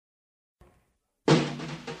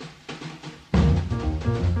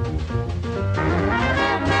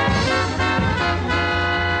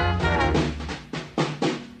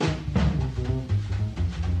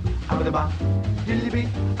Welcome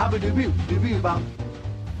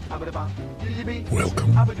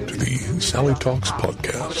to the Sally Talks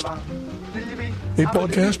podcast, a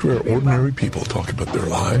podcast where ordinary people talk about their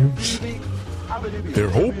lives, their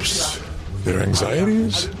hopes, their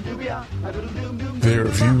anxieties, their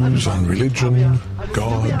views on religion,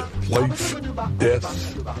 God, life,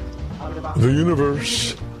 death, the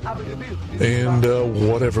universe, and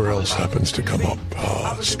whatever else happens to come up.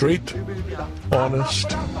 Straight,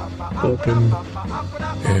 honest, open,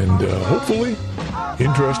 and hopefully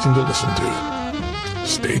interesting to listen to.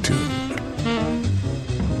 Stay tuned.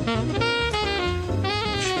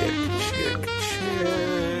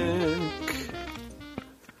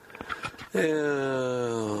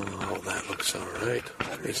 Oh, that looks all right.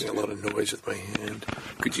 I'm making a lot of noise with my hand.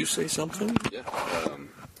 Could you say something? Yeah.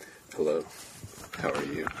 Hello. How are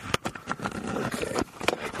you? Okay.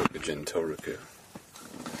 Gaikokujin Toruku.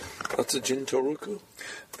 What's a Jin Toruku?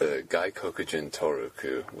 The Gaikokujin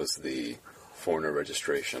Toruku was the foreigner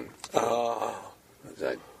registration. Ah.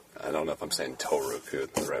 I don't know if I'm saying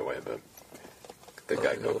Toruku the right way, but the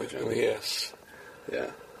Gaikokujin. Yes.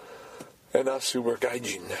 Yeah. And us who were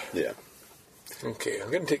Gaijin. Yeah. Okay,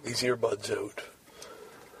 I'm going to take these earbuds out.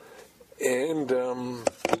 And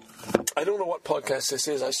I don't know what podcast this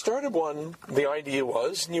is. I started one, the idea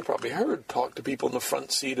was, and you probably heard, talk to people in the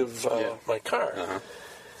front seat of my car. Uh-huh.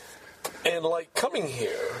 And like coming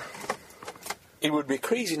here, it would be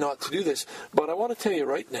crazy not to do this, but I want to tell you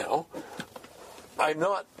right now, I'm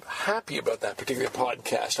not happy about that particular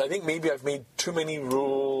podcast. I think maybe I've made too many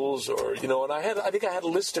rules, or and I think I had a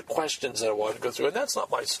list of questions that I wanted to go through, and that's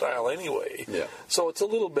not my style anyway. Yeah. So it's a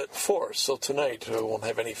little bit forced. So tonight I won't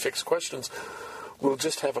have any fixed questions. We'll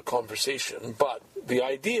just have a conversation. But the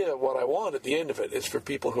idea, what I want at the end of it, is for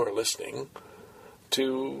people who are listening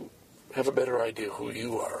to have a better idea who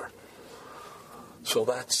you are. So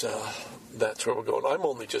that's where we're going. I'm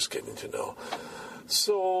only just getting to know.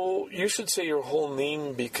 So you should say your whole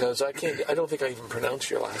name, because I don't think I even pronounce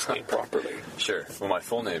your last name properly. Sure. Well, my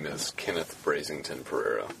full name is Kenneth Brazington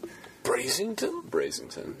Pereira. Brazington?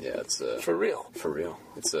 Brazington. Yeah, it's For real? For real.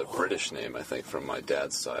 It's a British name, I think, from my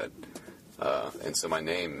dad's side. And so my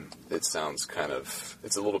name, it's a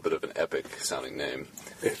little bit of an epic-sounding name.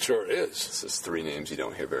 It sure is. This is three names you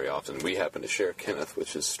don't hear very often. We happen to share Kenneth,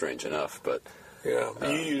 which is strange enough, but... Yeah,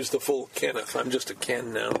 you use the full Kenneth. I'm just a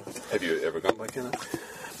Ken now. Have you ever gone by Kenneth?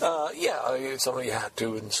 Yeah, somebody had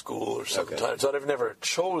to in school or sometimes, Okay. but I've never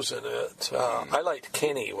chosen it. I liked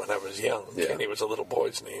Kenny when I was young. Yeah. Kenny was a little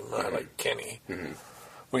boy's name. I liked Kenny. Mm-hmm.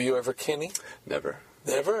 Were you ever Kenny? Never.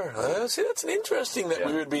 Never? See, that's interesting that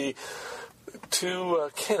we would be two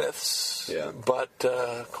Kenneths, but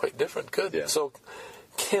quite different. Good. Yeah. So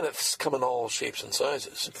Kenneths come in all shapes and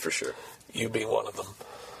sizes. For sure. You being one of them.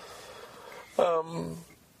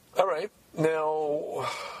 All right. Now,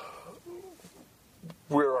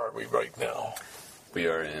 where are we right now? We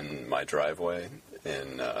are in my driveway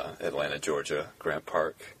in Atlanta, Georgia, Grant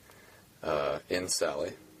Park, in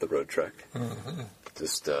Sally, the road trek. Mm-hmm.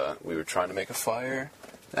 Just, we were trying to make a fire.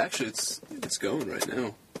 Actually, it's going right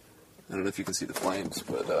now. I don't know if you can see the flames,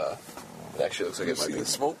 but it actually looks like it might be the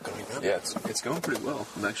smoke coming up. Yeah, it's going pretty well.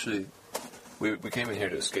 I'm actually, we came in here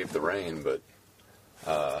to escape the rain, but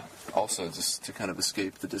also just to kind of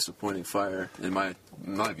escape the disappointing fire, in my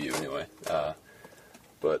view anyway.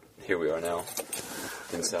 But here we are now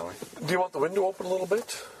in Sally. Do you want the window open a little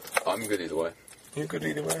bit? I'm good either way. You're good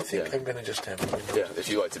either way? I think I'm going to just have the window. Yeah, if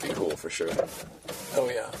you like to be cool, for sure. Oh,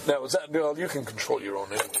 yeah. Now, you can control your own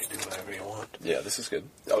anyway. Do whatever you want. Yeah, this is good.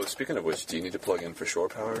 Oh, speaking of which, do you need to plug in for shore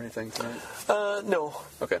power or anything tonight? No.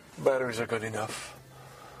 Okay. Batteries are good enough.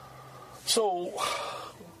 So,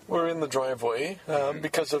 we're in the driveway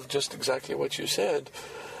because of just exactly what you said.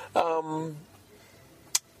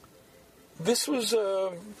 This was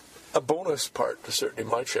a bonus part to certainly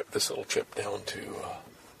my trip, this little trip down to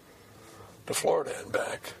Florida and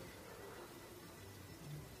back.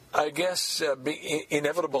 I guess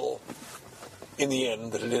inevitable in the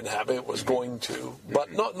end that it didn't happen. It was going to,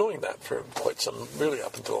 but not knowing that for really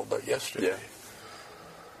up until about yesterday. Yeah.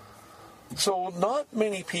 So not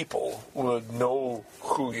many people would know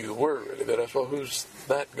who you were, really. That as well, who's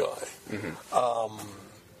that guy? Mm-hmm.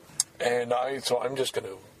 I'm just going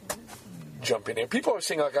to jump in here. People are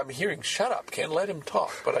saying, like, I'm hearing, shut up, Ken, let him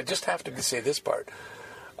talk. But I just have to say this part.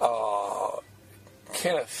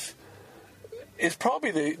 Kenneth is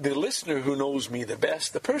probably the listener who knows me the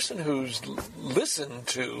best, the person who's listened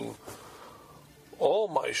to all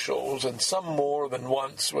my shows, and some more than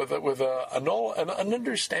once, with an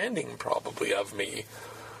understanding probably of me,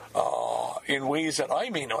 in ways that I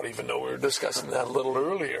may not even know. We were discussing that a little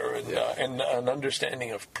earlier, and an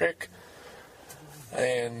understanding of prick.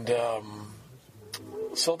 And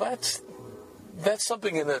so that's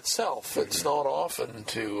something in itself. It's not often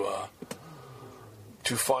to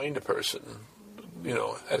find a person,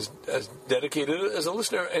 as dedicated as a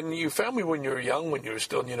listener. And you found me when you were young, when you were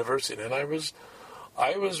still in university, and I was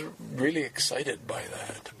really excited by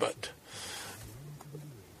that. But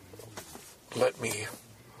let me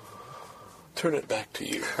turn it back to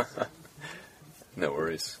you. No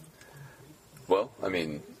worries. Well, I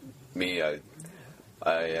mean, me, I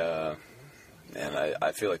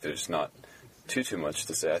feel like there's not too much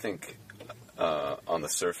to say. I think on the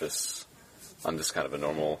surface, I'm just kind of a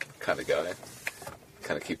normal kind of guy.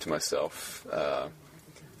 Kind of keep to myself.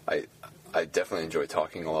 I definitely enjoy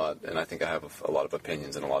talking a lot, and I think I have a lot of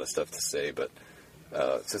opinions and a lot of stuff to say. But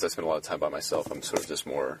since I spend a lot of time by myself, I'm sort of just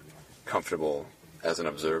more comfortable as an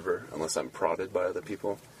observer, unless I'm prodded by other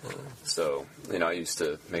people. Mm-hmm. So, I used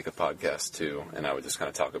to make a podcast too, and I would just kind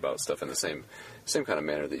of talk about stuff in the same kind of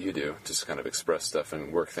manner that you do, just kind of express stuff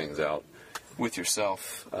and work things out with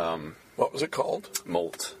yourself. What was it called?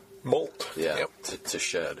 Molt. Molt. Yeah. Yep. To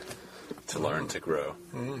shed, to learn, to grow.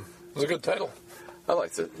 Mm-hmm. It was a good title. I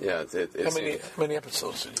liked it. Yeah. How many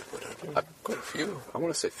episodes did you put out? Quite a few. I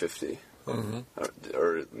want to say 50, mm-hmm.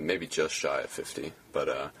 or maybe just shy of 50.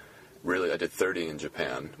 But really, I did 30 in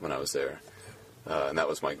Japan when I was there. And that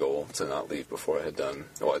was my goal, to not leave before I had done.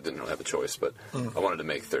 Well, I didn't really have a choice, but I wanted to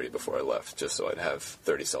make 30 before I left, just so I'd have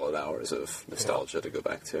 30 solid hours of nostalgia to go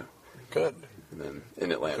back to. Good. And then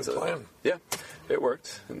in Atlanta, good plan. Yeah, it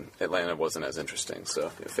worked. And Atlanta wasn't as interesting, so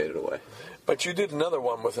it faded away. But you did another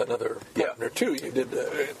one with another partner too. You did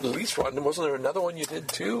at least one. Wasn't there another one you did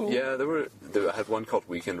too? Yeah, I had one called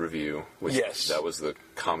Weekend Review. That was the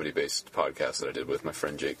comedy-based podcast that I did with my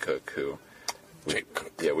friend Jake Cook, who.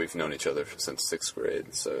 Yeah, we've known each other since 6th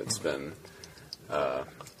grade, so it's been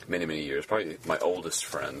many years. Probably my oldest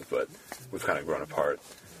friend, but we've kind of grown apart.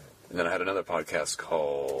 And then I had another podcast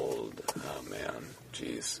called,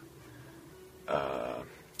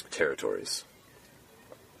 Territories.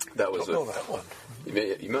 That was I don't know that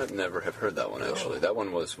one. You might never have heard that one, actually. No. That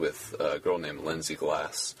one was with a girl named Lindsay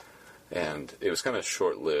Glass, and it was kind of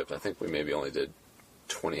short-lived. I think we maybe only did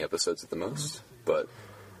 20 episodes at the most, but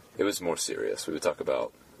it was more serious. We would talk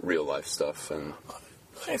about real-life stuff. And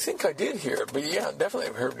I think I did hear it, but yeah, definitely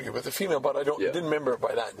I've heard it with a female, but I didn't remember it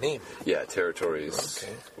by that name. Yeah, Territories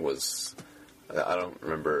was... I don't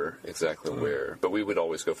remember exactly where, but we would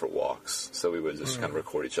always go for walks. So we would just kind of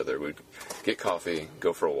record each other. We'd get coffee,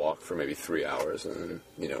 go for a walk for maybe 3 hours, and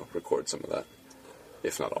then, record some of that,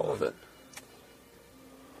 if not all of it.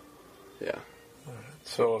 Yeah.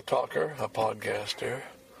 So a talker, a podcaster.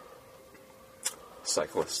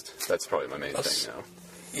 Cyclist. That's probably my main thing now.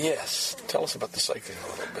 Yes. Tell us about the cycling a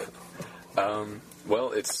little bit.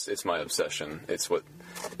 Well, it's my obsession. It's what...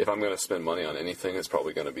 If I'm going to spend money on anything, it's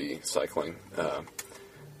probably going to be cycling.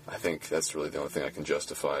 I think that's really the only thing I can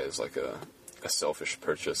justify as like a selfish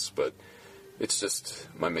purchase, but it's just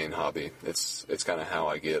my main hobby. It's kind of how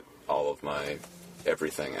I get all of my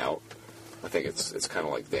everything out. I think it's kind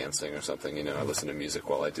of like dancing or something. I listen to music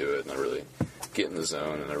while I do it, and I really get in the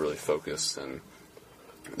zone, and I really focus. And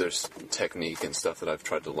there's technique and stuff that I've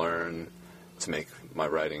tried to learn to make my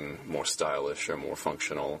writing more stylish or more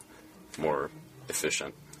functional, more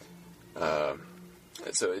efficient.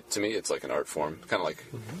 So to me, it's like an art form, kind of like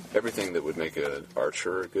everything that would make an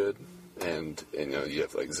archer good. And you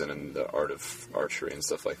have like Zen and the art of archery and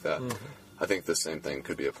stuff like that. I think the same thing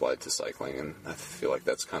could be applied to cycling, and I feel like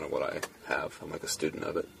that's kind of what I have. I'm like a student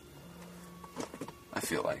of it. I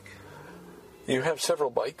feel like. You have several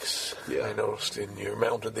bikes. Yeah. I noticed in your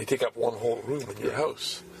mounted. They take up one whole room in your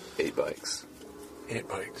house. 8 bikes. 8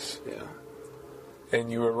 bikes. Yeah. And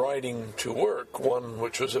you were riding to work, one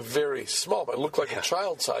which was a very small, but it looked like a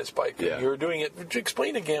child-sized bike. Yeah. You were doing it. Would you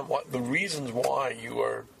explain again what the reasons why you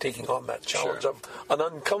are taking on that challenge of an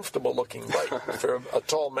uncomfortable-looking bike? For a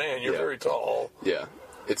tall man, you're very tall. Yeah,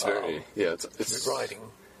 it's very it's riding.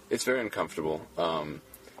 It's very uncomfortable,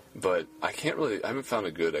 but I haven't found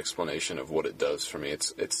a good explanation of what it does for me.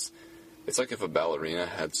 It's like if a ballerina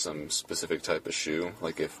had some specific type of shoe,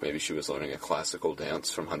 like if maybe she was learning a classical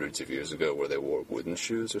dance from hundreds of years ago where they wore wooden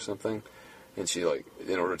shoes or something, and she,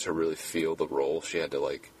 in order to really feel the role, she had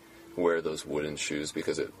to, wear those wooden shoes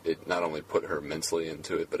because it not only put her mentally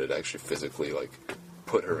into it, but it actually physically,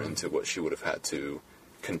 put her into what she would have had to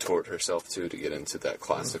contort herself to get into that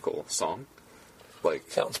classical song.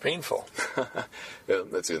 Sounds painful.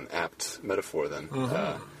 That's an apt metaphor then.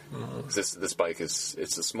 This bike it's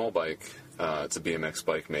a small bike. It's a BMX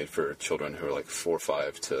bike made for children who are 4,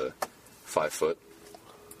 5 to 5 foot.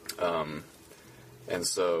 And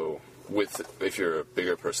so if you're a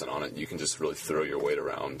bigger person on it, you can just really throw your weight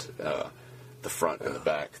around the front and the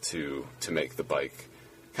back to make the bike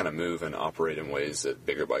kind of move and operate in ways that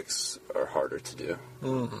bigger bikes are harder to do.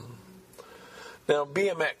 Mm-hmm. Now,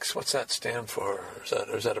 BMX, what's that stand for?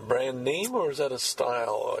 Is that a brand name or is that a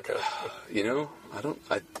style?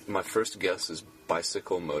 My first guess is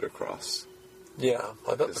bicycle motocross. Yeah,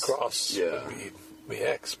 I thought the cross would be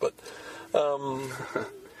X, but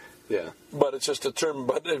yeah. But it's just a term,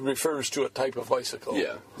 but it refers to a type of bicycle.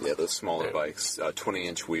 Yeah, those smaller bikes,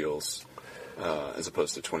 20-inch wheels, as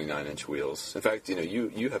opposed to 29-inch wheels. In fact,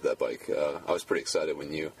 you have that bike. I was pretty excited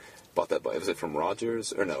when you bought that bike. Was it from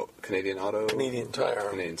Rogers or no? Canadian Auto? Canadian Tire.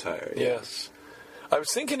 Canadian Tire. Yeah. Yes. I was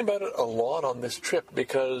thinking about it a lot on this trip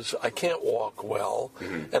because I can't walk well,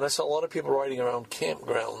 and I saw a lot of people riding around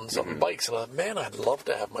campgrounds on bikes, and I thought, man, I'd love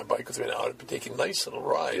to have my bike with me now. I'd be taking nice little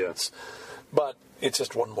rides. Yeah. But it's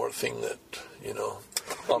just one more thing that,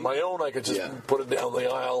 on my own I could just put it down the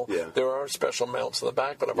aisle. Yeah. There are special mounts in the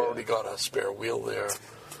back, but I've already got a spare wheel there.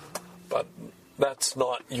 But that's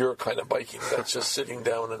not your kind of biking. That's just sitting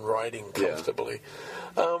down and riding comfortably.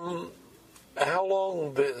 Yeah. How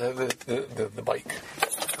long the bike?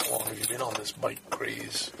 How long have you been on this bike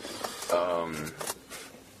craze?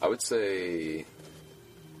 I would say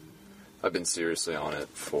I've been seriously on it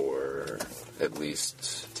for at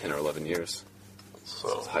least 10 or 11 years.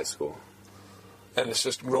 Since high school. And it's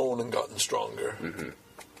just grown and gotten stronger. Mm-hmm.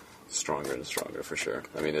 Stronger and stronger, for sure.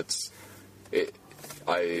 I mean,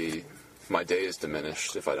 my day is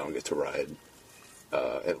diminished if I don't get to ride.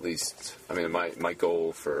 At least, I mean, my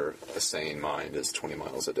goal for a sane mind is 20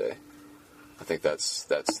 miles a day. I think that's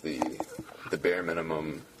the bare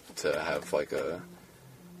minimum to have like a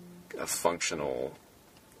functional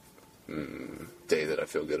day that I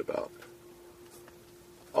feel good about.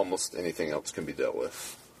 Almost anything else can be dealt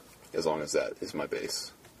with, as long as that is my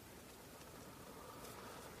base.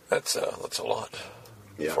 That's a lot.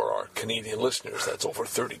 Yeah. For our Canadian listeners, that's over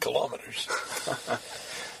 30 kilometers.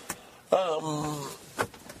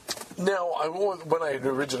 Now, when I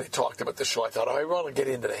originally talked about the show, I thought I want to get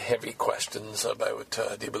into the heavy questions about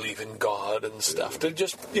do you believe in God and stuff. To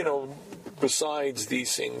just, besides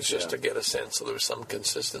these things, just to get a sense that there's some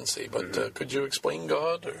consistency. But could you explain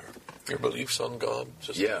God or your beliefs on God?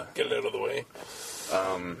 Just to get it out of the way.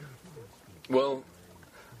 Well,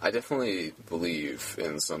 I definitely believe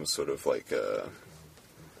in some sort of like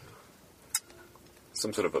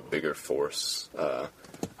some sort of a bigger force.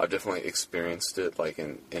 I've definitely experienced it, like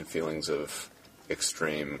in feelings of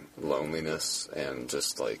extreme loneliness and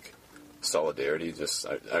just like solidarity.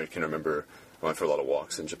 I can remember I went for a lot of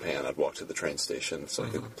walks in Japan. I'd walk to the train station so I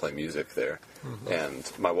could play music there.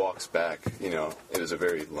 And my walks back, it was a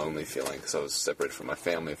very lonely feeling because I was separated from my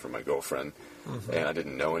family, from my girlfriend, and I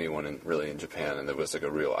didn't know anyone really in Japan, and there was like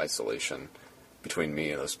a real isolation between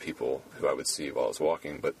me and those people who I would see while I was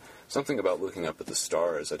walking. But something about looking up at the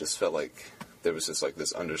stars, I just felt like there was just like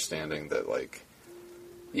this understanding that like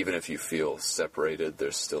even if you feel separated,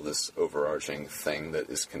 there's still this overarching thing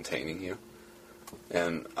that is containing you.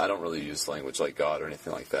 And I don't really use language like God or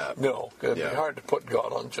anything like that. No, it'd be hard to put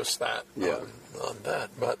God on just that. On that,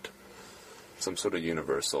 but some sort of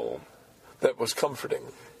universal that was comforting.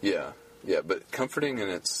 Yeah, but comforting in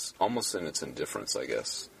its almost in its indifference, I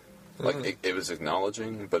guess. Like it was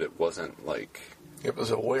acknowledging, but it wasn't like it was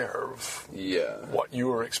aware of what you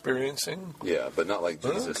were experiencing. Yeah, but not like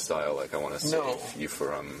Jesus style. Like I want to save you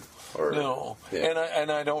from. Or, no, and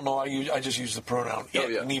I don't know. I just use the pronoun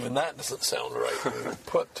it, and even that doesn't sound right.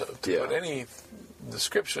 Put any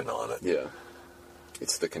description on it. Yeah,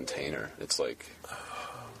 it's the container. It's like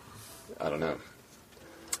I don't know.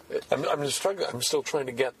 I'm just struggling. I'm still trying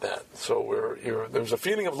to get that. So there's a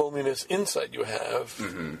feeling of loneliness inside you have,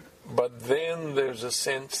 but then there's a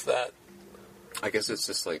sense that I guess it's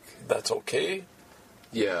just like that's okay.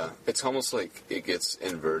 Yeah, it's almost like it gets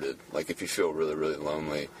inverted. Like if you feel really, really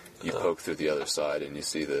lonely, you poke through the other side and you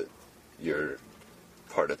see that you're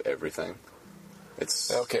part of everything.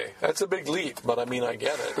 It's okay. That's a big leap, but I mean, I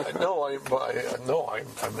get it. I'm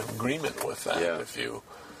in agreement with that. Yeah. If you,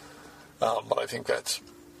 but I think that's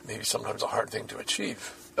maybe sometimes a hard thing to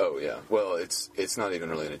achieve. Oh yeah. Well, it's not even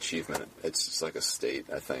really an achievement. It's just like a state,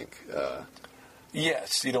 I think.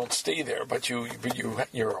 Yes, you don't stay there, but you're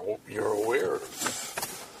aware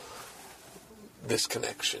of this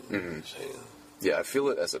connection. Yeah, I feel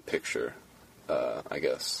it as a picture, I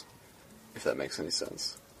guess, if that makes any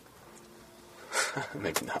sense.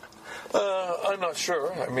 Maybe not. I'm not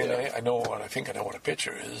sure. I mean, I know what I think I know what a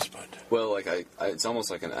picture is, but well, like it's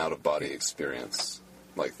almost like an out of body experience,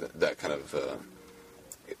 like that kind of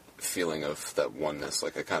feeling of that oneness.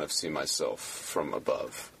 Like I kind of see myself from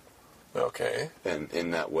above. Okay. And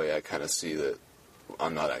in that way, I kind of see that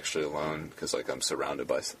I'm not actually alone because, like, I'm surrounded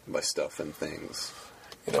by stuff and things.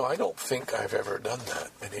 You know, I don't think I've ever done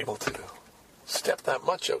that, been able to step that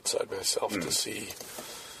much outside myself to see,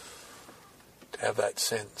 to have that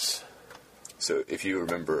sense. So if you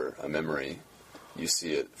remember a memory, you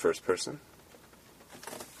see it first person?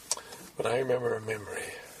 When I remember a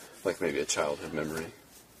memory. Like maybe a childhood memory?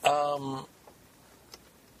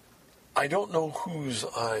 I don't know whose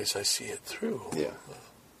eyes I see it through. Yeah.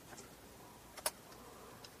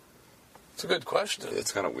 It's a good question.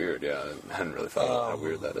 It's kind of weird, yeah. I hadn't really thought about how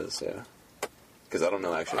weird that is, yeah. Because I don't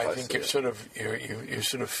know actually if I think you're sort of you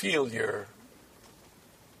sort of feel you're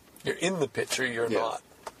in the picture. You're not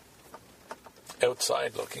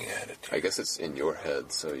outside looking at it. I guess it's in your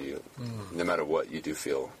head, so you, no matter what, you do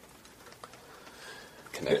feel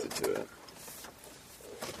connected to it.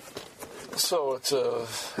 So it's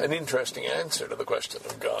an interesting answer to the question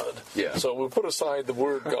of God. Yeah. So we'll put aside the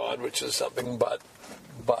word God, which is something but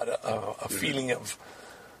a feeling of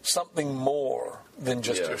something more than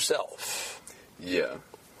just yourself. Yeah,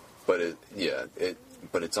 but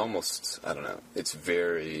it's almost, I don't know, it's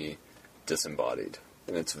very disembodied,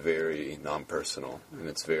 and it's very non-personal, and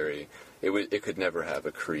it's very, it could never have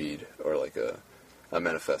a creed or like a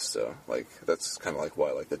manifesto. Like, that's kind of like why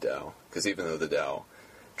I like the Tao, because even though the Tao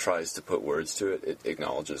tries to put words to it, it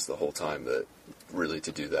acknowledges the whole time that really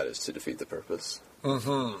to do that is to defeat the purpose.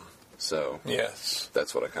 Mm-hmm. So, yes,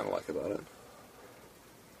 that's what I kind of like about it.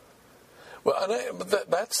 Well, but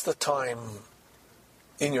that's the time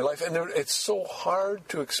in your life, and it's so hard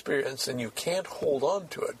to experience, and you can't hold on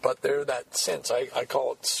to it. But there's that sense, I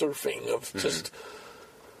call it surfing, of just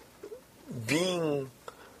being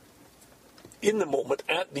in the moment,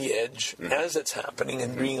 at the edge, as it's happening,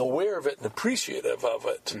 and being aware of it and appreciative of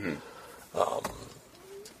it.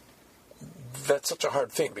 That's such a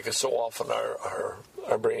hard thing, because so often our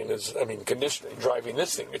brain is, conditioning, driving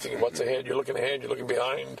this thing. You're thinking, what's ahead? You're looking ahead, you're looking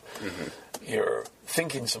behind. You're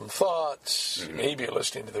thinking some thoughts. Maybe you're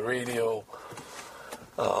listening to the radio.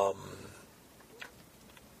 But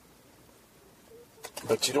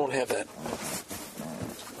you don't have that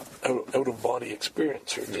out-of-body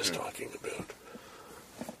experience you're just talking about.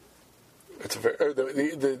 It's a very,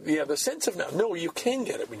 the sense of now. No, you can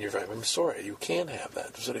get it when you're driving. I'm sorry, you can have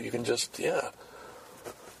that. So that you can just,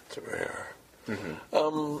 it's rare.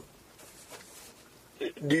 Do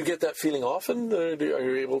you get that feeling often? Are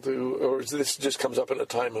you able to, or is this just comes up in a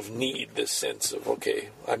time of need? This sense of, okay,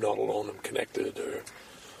 I'm not alone, I'm connected, or.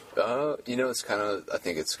 It's kind of. I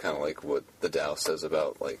think it's kind of like what the Tao says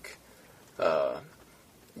about like.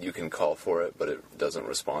 You can call for it, but it doesn't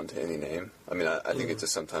respond to any name. I mean, I think it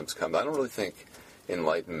just sometimes comes. I don't really think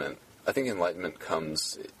enlightenment. I think enlightenment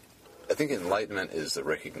comes. I think enlightenment is the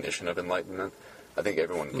recognition of enlightenment. I think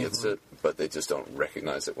everyone gets it, but they just don't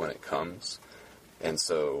recognize it when it comes. And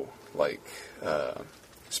so, like,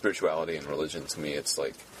 spirituality and religion, to me, it's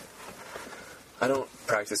like, I don't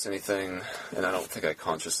practice anything, and I don't think I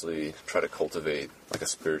consciously try to cultivate, like, a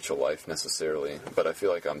spiritual life necessarily, but I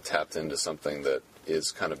feel like I'm tapped into something that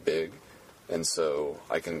is kind of big, and so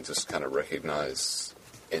I can just kind of recognize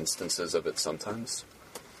instances of it sometimes.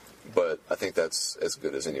 But I think that's as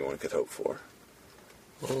good as anyone could hope for.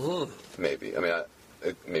 Maybe. I mean,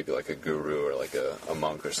 maybe like a guru or like a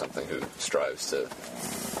monk or something who strives to...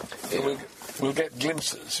 We'll get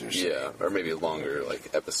glimpses, you're saying. Yeah, or maybe longer,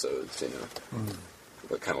 like, episodes,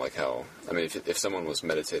 But kind of like how... I mean, if someone was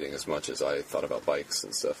meditating as much as I thought about bikes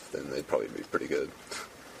and stuff, then they'd probably be pretty good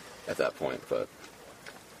at that point, but...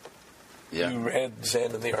 Yeah. You read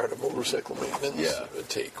Zen and the Art of Motorcycle Maintenance? Yeah.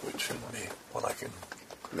 Which would be one I can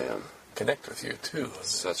connect with you, too.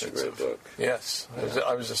 Such a great book. Yes. Yeah.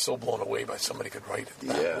 I was just so blown away by somebody who could write it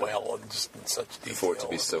that well and just in such detail. For it to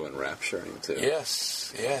be so enrapturing, too.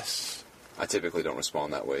 Yes, yes. I typically don't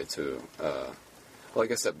respond that way to... well, I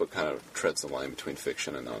guess that book kind of treads the line between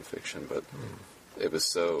fiction and nonfiction, but it was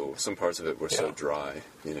so... Some parts of it were so dry,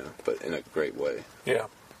 but in a great way. Yeah.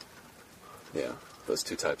 Yeah. Those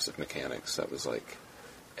two types of mechanics, that was like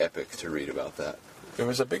epic to read about that. There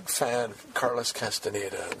was a big fan of Carlos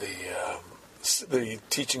Castaneda, the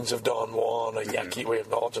teachings of Don Juan, a Yaqui way of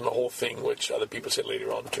knowledge, and the whole thing, which other people said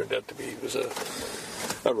later on turned out to be was a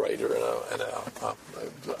writer and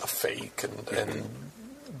a fake,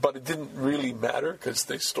 but it didn't really matter because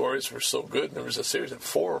the stories were so good. And there was a series of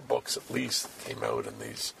 4 books at least that came out in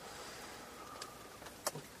these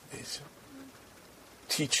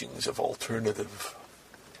teachings of alternative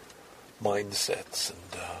mindsets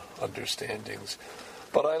and understandings.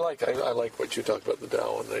 But I like what you talked about, the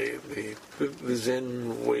Tao and the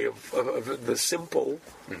Zen way of the simple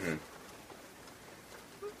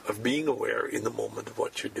of being aware in the moment of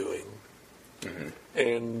what you're doing.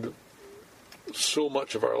 And so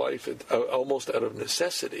much of our life, almost out of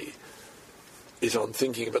necessity, is on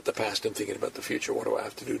thinking about the past and thinking about the future. What do I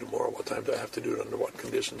have to do tomorrow? What time do I have to do it? Under what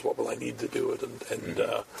conditions? What will I need to do it? And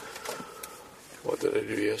what did I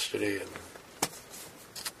do yesterday? And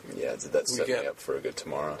yeah, did that set me up for a good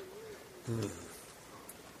tomorrow?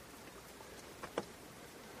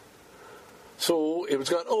 So it was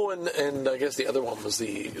gone. Oh, and I guess the other one was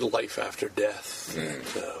the life after death. And,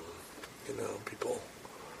 people.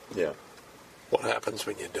 Yeah. What happens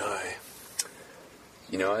when you die?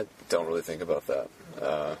 I don't really think about that.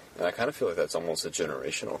 And I kind of feel like that's almost a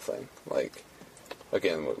generational thing. Like,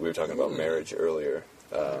 again, we were talking about marriage earlier,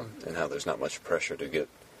 and how there's not much pressure to get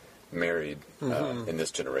married in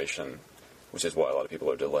this generation, which is why a lot of people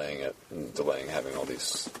are delaying it and delaying having all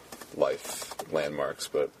these life landmarks.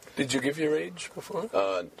 But did you give your age before?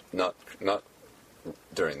 Not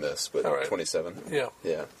during this, but 27. Yeah.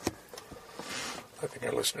 Yeah. I think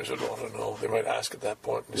our listeners would want to know. They might ask at that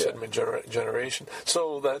point. You said generation.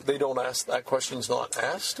 So that they don't ask, that question's not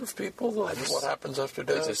asked of people? What happens after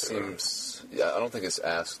death? It just seems, I don't think it's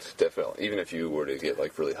asked, definitely. Even if you were to get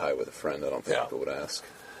really high with a friend, I don't think people would ask.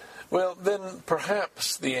 Well, then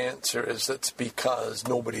perhaps the answer is that's because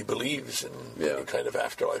nobody believes in any kind of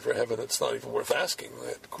afterlife or heaven. It's not even worth asking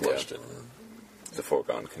that question. Yeah. It's a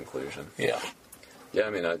foregone conclusion. Yeah. Yeah,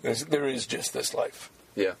 I mean, there is just this life.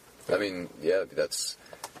 Yeah. I mean, it's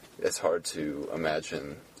hard to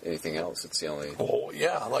imagine anything else. It's the only... Oh,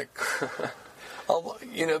 yeah,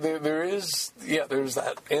 there's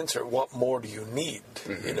that answer, what more do you need,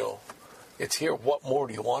 It's here, what more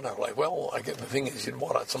do you want out of life? Well, the thing is, you'd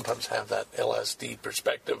want to sometimes have that LSD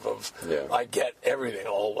perspective of, I get everything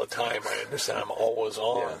all the time, I understand I'm always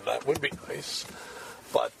on, that would be nice.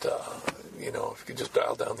 But, if you could just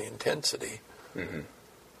dial down the intensity...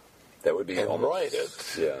 That would be and almost... write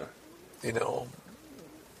it. Yeah.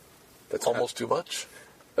 That's almost too much.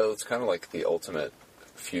 Well, it's kind of like the ultimate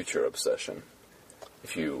future obsession.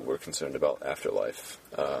 If you were concerned about afterlife,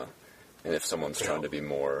 and if someone's trying to be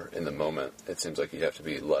more in the moment, it seems like you have to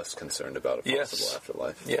be less concerned about a possible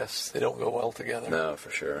afterlife. Yes, they don't go well together. No, for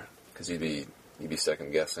sure. Because you'd be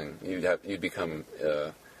second guessing. You'd become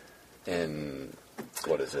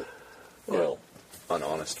what is it? Well,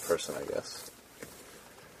 unhonest person, I guess.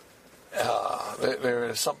 There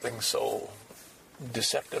is something so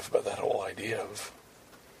deceptive about that whole idea of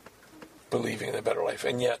believing in a better life,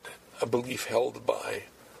 and yet a belief held by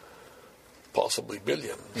possibly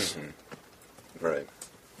billions. Right.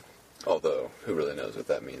 Although, who really knows what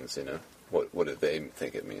that means, What do they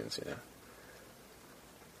think it means,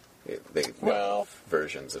 They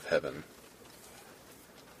versions of heaven.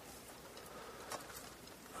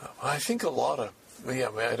 I think a lot of... they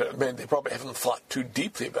probably haven't thought too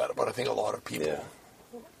deeply about it, but I think a lot of people... Yeah.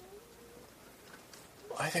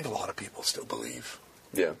 I think a lot of people still believe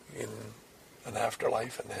in an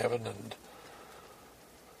afterlife and heaven and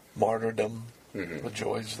martyrdom, the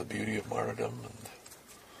joys, the beauty of martyrdom, and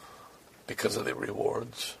because of the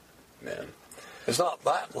rewards. Man. It's not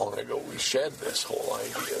that long ago we shed this whole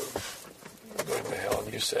idea of going to hell,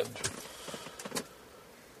 and you said...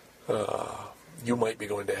 you might be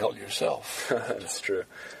going to hell yourself. That's true.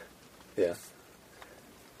 Yeah.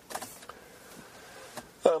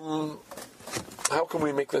 How can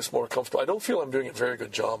we make this more comfortable? I don't feel I'm doing a very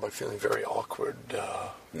good job. I'm feeling very awkward.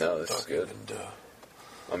 No, this is good. And,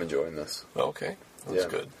 I'm enjoying this. Okay, that's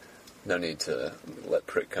good. No need to let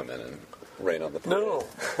Prick come in and rain on the parade.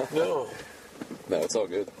 No. No, it's all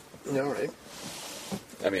good. All right.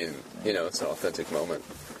 I mean, it's an authentic moment,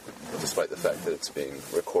 despite the fact that it's being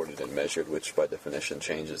recorded and measured, which by definition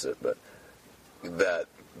changes it. But that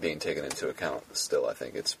being taken into account, still, I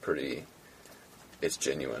think it's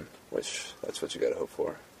genuine, which that's what you got to hope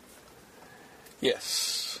for.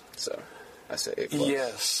 Yes. So, I say A+.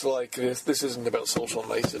 Yes, like this isn't about social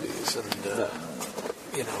niceties, and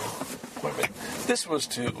this was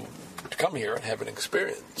to come here and have an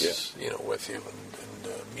experience, with you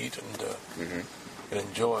and meet and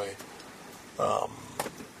enjoy.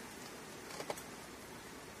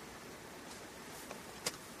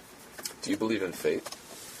 Do you believe in fate?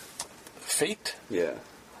 Fate? Yeah.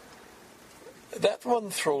 That one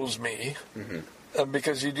throws me,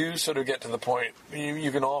 because you do sort of get to the point,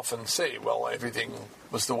 you can often say, well, everything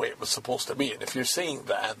was the way it was supposed to be. And if you're saying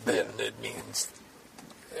that, then it means,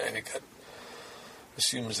 I think that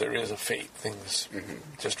assumes there is a fate. Things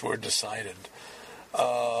just were decided.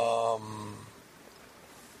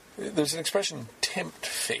 there's an expression, tempt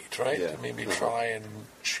fate, right? Yeah. To maybe try and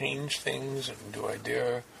change things, and do I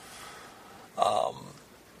dare?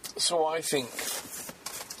 So I think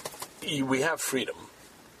we have freedom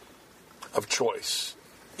of choice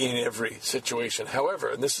in every situation. However,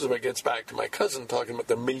 and this is where it gets back to my cousin talking about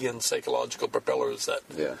the million psychological propellers that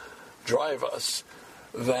drive us,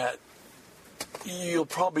 that you'll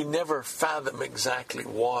probably never fathom exactly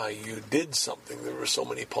why you did something. There were so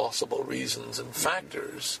many possible reasons and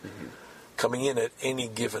factors coming in at any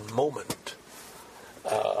given moment.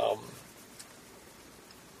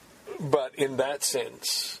 But in that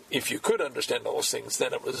sense, if you could understand all those things,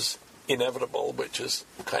 then it was inevitable, which is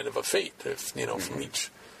kind of a fate. If from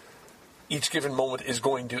each given moment is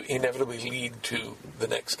going to inevitably lead to the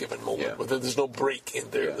next given moment. But there's no break in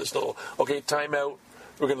there. There's no time out.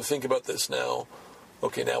 We're going to think about this now.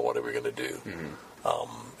 Okay, now what are we going to do?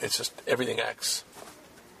 It's just everything acts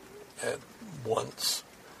at once.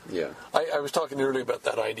 Yeah. I was talking earlier about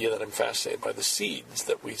that idea that I'm fascinated by the seeds,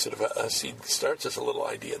 that we sort of, a seed starts as a little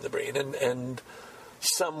idea in the brain, and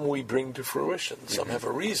some we bring to fruition. Some have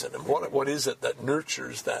a reason. And what is it that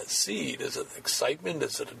nurtures that seed? Is it excitement?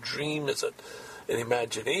 Is it a dream? Is it an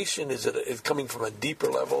imagination? Is it coming from a deeper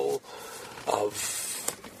level of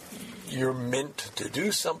you're meant to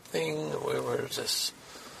do something? Where is this?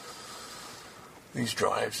 These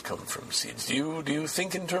drives come from seeds. Do you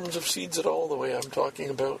think in terms of seeds at all, the way I'm talking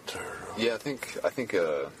about? Or? Yeah, I think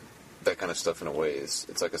that kind of stuff in a way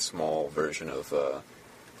it's like a small version of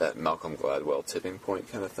that Malcolm Gladwell tipping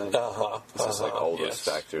point kind of thing. It's just like all those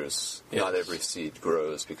factors. Yes. Not every seed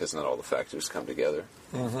grows because not all the factors come together.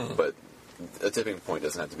 But a tipping point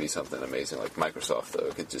doesn't have to be something amazing like Microsoft, though.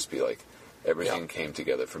 It could just be like everything came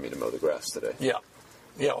together for me to mow the grass today. Yeah,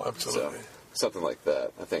 absolutely. So, something like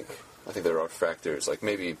that. I think there are factors, like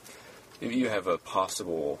maybe you have a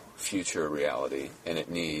possible future reality and it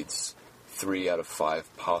needs 3 out of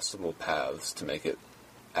 5 possible paths to make it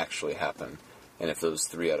actually happen. And if those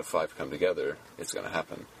 3 out of 5 come together, it's going to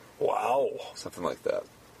happen. Wow. Something like that.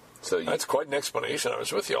 So that's quite an explanation. I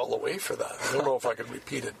was with you all the way for that. I don't know if I could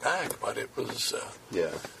repeat it back, but it was...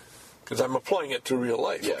 Because I'm applying it to real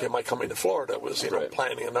life. Yeah. Okay, my coming to Florida was,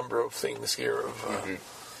 planning a number of things here,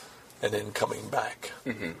 and then coming back.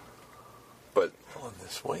 But on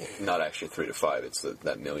this way, not actually 3 to 5. It's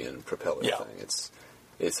that million propeller thing.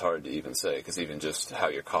 It's hard to even say, because even just how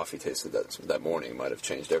your coffee tasted that morning might have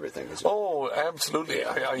changed everything. Oh, absolutely.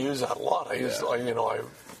 I use that a lot.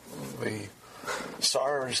 The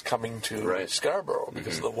SARS coming to Scarborough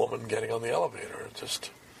because of the woman getting on the elevator.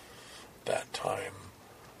 Just that time.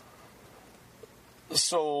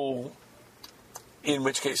 So, in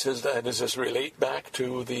which case, does this relate back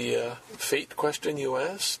to the fate question you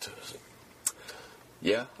asked?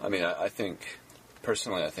 Yeah, I mean, I think,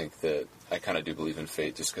 personally, I think that I kind of do believe in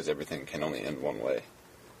fate just because everything can only end one way.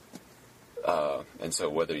 And so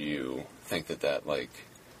whether you think that, like,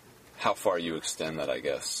 how far you extend that, I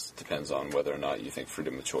guess, depends on whether or not you think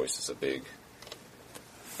freedom of choice is a big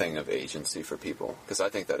thing of agency for people. Because I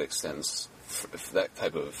think that extends, that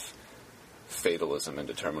type of fatalism and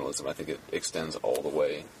determinism, I think it extends all the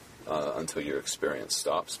way until your experience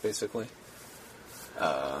stops, basically.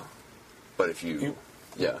 But if you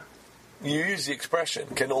use the expression,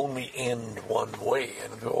 can only end one way.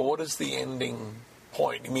 And what is the ending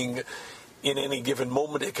point? You mean, in any given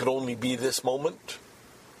moment, it could only be this moment?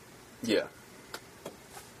 Yeah.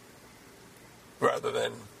 Rather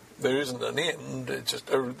than, there isn't an end, it's just,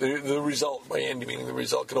 the result, by end, meaning the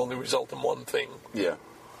result can only result in one thing. Yeah.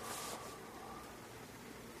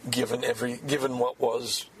 Given what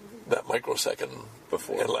was that microsecond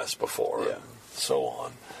before and less before, and so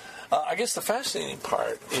on. I guess the fascinating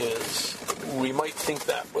part is we might think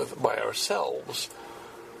that by ourselves,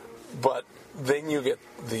 but then you get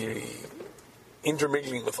the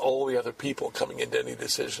intermingling with all the other people coming into any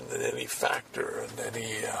decision and any factor and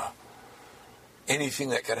anything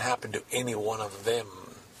that can happen to any one of them,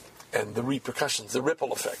 and the repercussions, the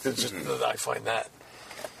ripple effect. It's just that I find that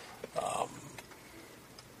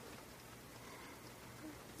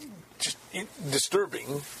just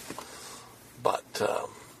disturbing, but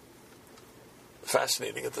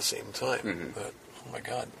fascinating at the same time. That, oh my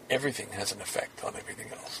God, everything has an effect on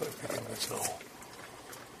everything else.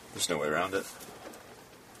 There's no way around it.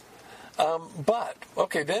 But,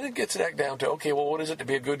 okay, then it gets back down to, okay, well, what is it to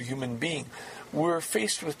be a good human being? We're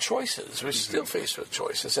faced with choices. We're still faced with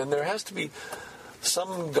choices. And there has to be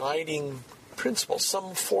some guiding principles,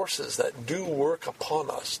 some forces that do work upon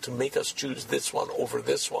us to make us choose this one over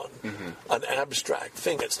this one. An abstract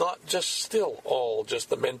thing. It's not just still all just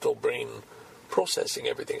the mental brain processing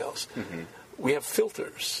everything else. We have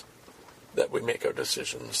filters that we make our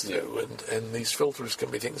decisions through. And these filters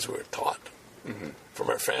can be things we're taught from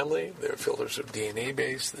our family. They're filters of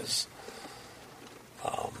DNA-based. There's,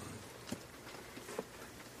 I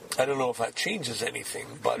don't know if that changes anything,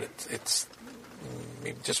 but it's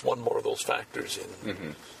maybe just one more of those factors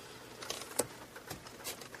in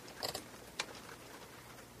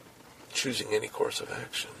choosing any course of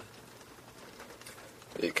action.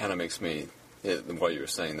 It kind of makes me, while you were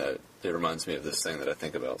saying that, it reminds me of this thing that I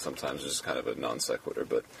think about sometimes, which is kind of a non sequitur,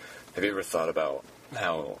 but have you ever thought about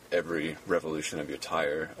how every revolution of your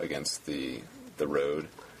tire against the road...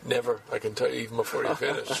 Never. I can tell you even before you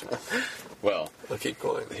finish. Well, I'll keep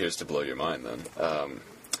going. Here's to blow your mind then.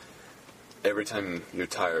 Every time your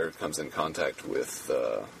tire comes in contact with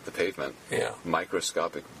the pavement,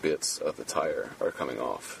 microscopic bits of the tire are coming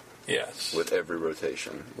off. Yes. With every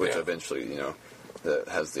rotation, which eventually, that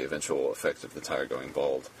has the eventual effect of the tire going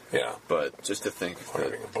bald. Yeah. But just to think or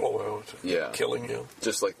having a blowout, killing you.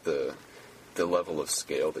 Just like the level of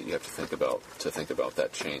scale that you have to think about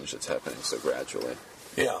that change that's happening so gradually.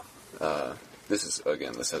 Yeah. This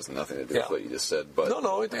has nothing to do with what you just said, but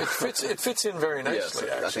no, it fits in very nicely.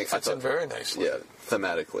 Yes, actually, it fits in very nicely. Yeah,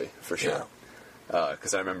 thematically for sure.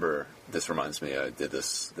 Because I remember, this reminds me, I did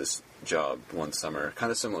this job one summer,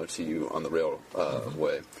 kind of similar to you on the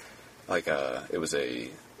railway. Like it was a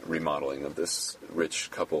remodeling of this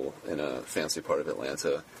rich couple in a fancy part of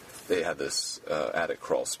Atlanta. They had this attic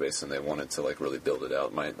crawl space, and they wanted to really build it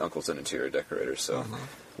out. My uncle's an interior decorator, so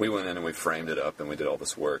we went in and we framed it up, and we did all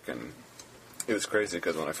this work. And it was crazy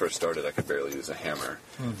because when I first started, I could barely use a hammer,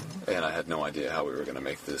 and I had no idea how we were going to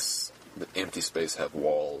make this empty space have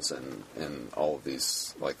walls and all of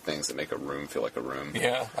these things that make a room feel like a room.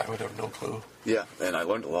 Yeah, I would have no clue. Yeah, and I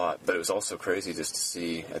learned a lot, but it was also crazy just to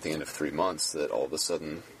see at the end of 3 months that all of a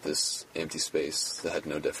sudden this empty space that had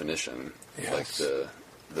no definition,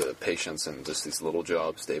 the patience and just these little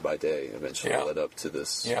jobs day by day eventually led up to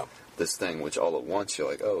this this thing, which all at once you're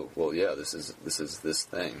like, oh, well, yeah, this is this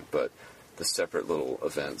thing, but the separate little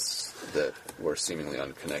events that were seemingly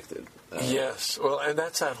unconnected. Yes, well, and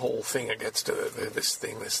that's that whole thing. It gets to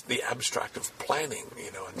the abstract of planning,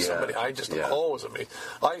 and somebody, I just always amazed.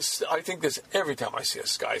 I think this every time I see a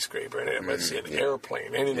skyscraper, and I see an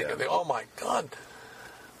airplane, anything, I think, oh my God,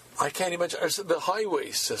 I can't imagine the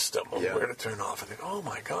highway system of where to turn off. I think, oh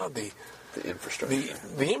my God, the infrastructure.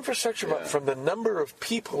 The infrastructure, but from the number of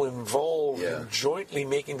people involved in jointly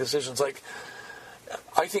making decisions,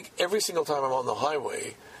 I think every single time I'm on the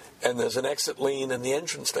highway and there's an exit lane and the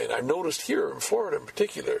entrance lane, I've noticed here in Florida in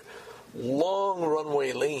particular, long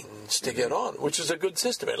runway lanes to get on, which is a good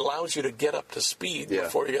system. It allows you to get up to speed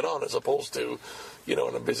before you get on, as opposed to, in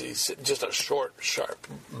a busy, just a short, sharp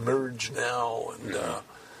merge now. And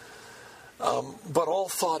but all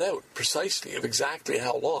thought out precisely of exactly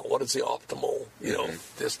how long, what is the optimal,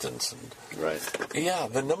 distance. And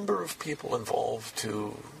the number of people involved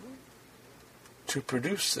to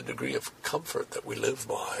produce the degree of comfort that we live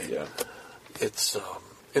by, it's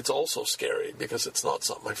also scary because it's not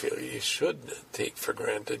something I feel you should take for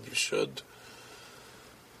granted. You should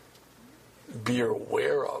be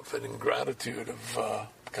aware of and in gratitude of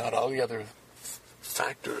all the other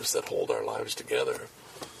factors that hold our lives together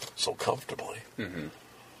so comfortably.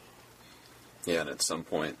 Yeah, and at some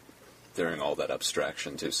point during all that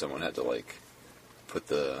abstraction too, someone had to put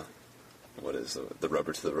the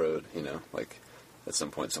rubber to the road, at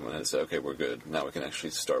some point someone had to say, okay, we're good. Now we can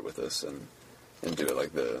actually start with this and do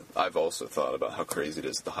it I've also thought about how crazy it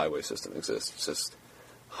is that the highway system exists. It's just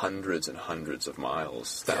hundreds and hundreds of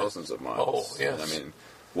miles, thousands of miles. Oh, yes. And I mean,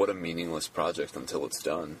 what a meaningless project until it's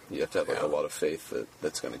done. You have to have a lot of faith that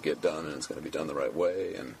that's going to get done and it's going to be done the right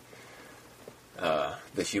way. And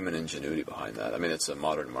the human ingenuity behind that. I mean, it's a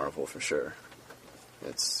modern marvel for sure.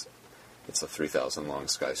 It's a 3,000 long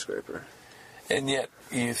skyscraper. And yet,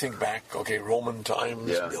 you think back, Roman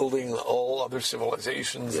times, building all other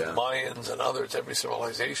civilizations, the Mayans and others, every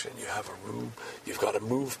civilization, you have a room. You've got to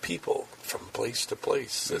move people from place to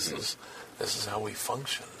place. This is how we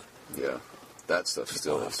function. Yeah, that stuff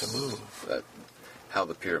still have to move. How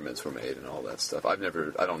the pyramids were made and all that stuff. I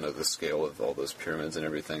don't know the scale of all those pyramids and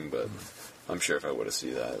everything, but I'm sure if I were to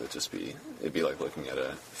see that, it'd be like looking at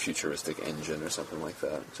a futuristic engine or something like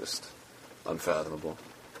that. Just unfathomable.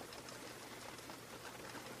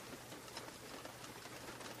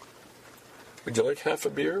 Would you like half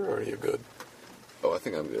a beer, or are you good? Oh, I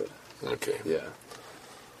think I'm good. Okay. Yeah.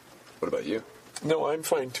 What about you? No, I'm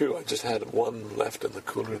fine too. I just had one left in the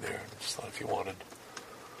cooler there. Just thought if you wanted.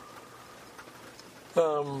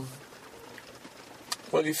 Well,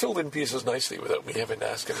 you filled in pieces nicely without me having to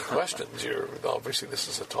ask any questions. Obviously, this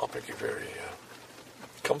is a topic you're very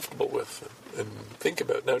comfortable with and think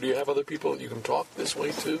about. Now, do you have other people that you can talk this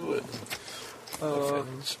way to? And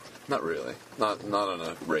friends? Not really. Not on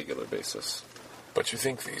a regular basis. But you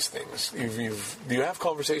think these things. Do you have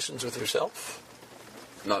conversations with yourself?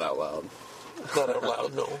 Not out loud. Not out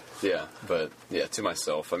loud, no. Yeah, but to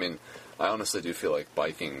myself. I mean, I honestly do feel like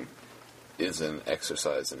biking is an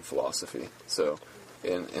exercise in philosophy. So,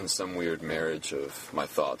 in some weird marriage of my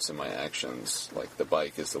thoughts and my actions, like the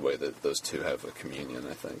bike is the way that those two have a communion,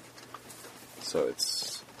 I think. So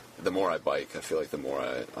it's, the more I bike, I feel like the more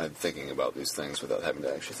I'm thinking about these things without having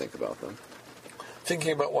to actually think about them.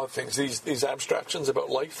 Thinking about what things? These abstractions about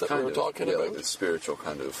life that we were talking about? Like the spiritual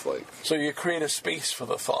kind of like... So you create a space for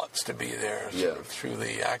the thoughts to be there through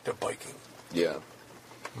the act of biking. Yeah.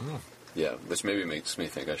 Yeah, which maybe makes me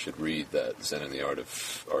think I should read that Zen and the Art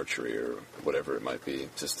of Archery or whatever it might be,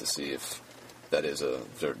 just to see if that is a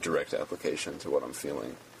direct application to what I'm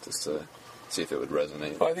feeling, just to see if it would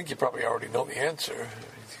resonate. Well, I think you probably already know the answer.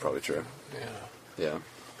 Probably true. Yeah.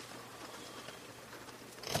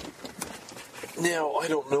 Now, I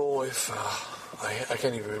don't know if... I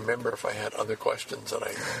can't even remember if I had other questions that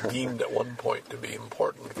I deemed at one point to be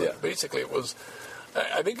important. But basically, it was...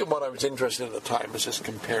 I think what I was interested in at the time was just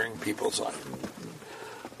comparing people's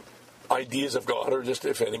ideas of God, or just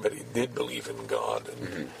if anybody did believe in God.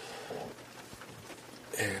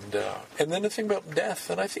 And then the thing about death,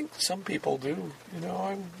 and I think some people do. You know,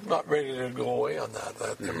 I'm not ready to go away on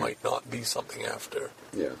that there might not be something after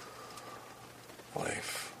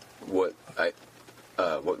life. What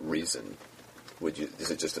reason would you? Is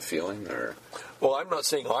it just a feeling, or? Well, I'm not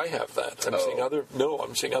saying I have that. I'm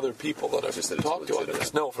saying other people that I've just talked to on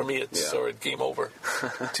this. No, for me, it's sort of game over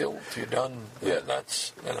till you're done. Yeah,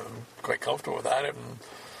 and I'm quite comfortable with that, and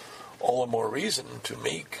all the more reason to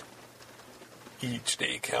make each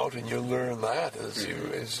day count, and you'll learn that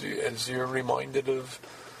as you're reminded of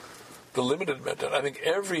the limited method. I think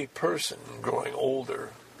every person growing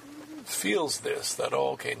older feels this, that,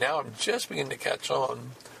 now I'm just beginning to catch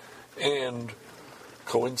on, and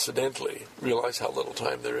coincidentally realize how little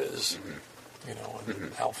time there is,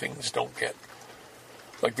 and how things don't get,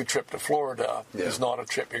 like the trip to Florida is not a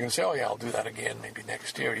trip. You're going to say, I'll do that again maybe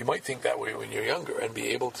next year. You might think that way when you're younger and be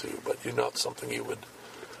able to, but you're not something you would,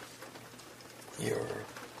 your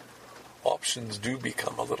options do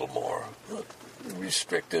become a little more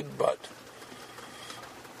restricted, but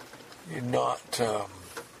you're not...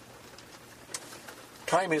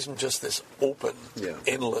 time isn't just this open,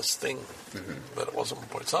 endless thing that it was at one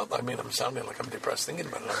point. It's not, I'm sounding like I'm depressed thinking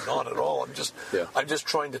about it. I'm not at all. I'm just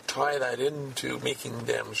trying to tie that into making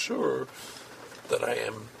damn sure that I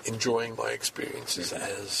am enjoying my experiences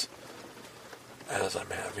as I'm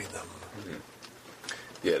having them.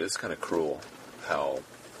 Yeah, it is kind of cruel how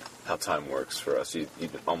time works for us.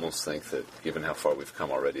 You'd almost think that, given how far we've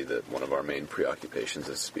come already, that one of our main preoccupations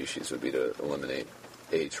as a species would be to eliminate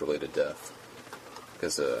age-related death.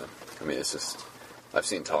 Because, it's just... I've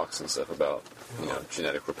seen talks and stuff about,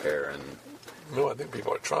 genetic repair and... No, I think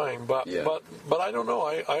people are trying, but I don't know.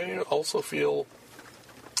 I also feel...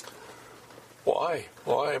 Why?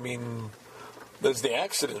 I mean, there's the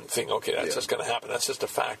accident thing. Okay, that's just going to happen. That's just a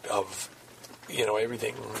fact of,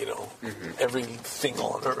 everything, everything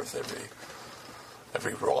on Earth,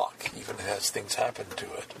 every rock even has things happen to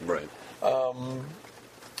it. Right.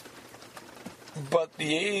 But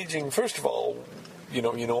the aging, first of all... in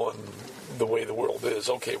the way the world is,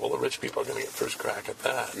 okay, well, the rich people are going to get first crack at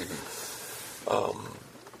that.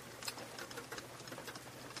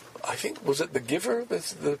 I think, was it The Giver,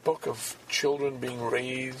 the book of children being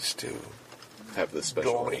raised to have the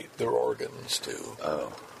special donate their organs to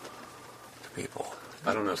people?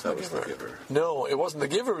 I don't know if that was The Giver. No, it wasn't. The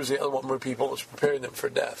Giver was the other one where people was preparing them for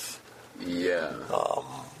death. Yeah.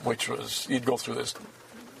 Which was, you'd go through this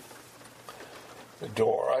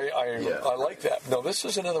door. I like that. No, this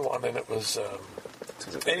is another one, and it was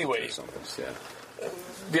anyway.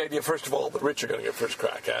 The idea, first of all, the rich are going to get first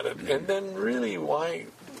crack at it, and then really, why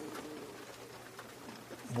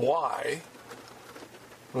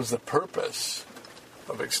was the purpose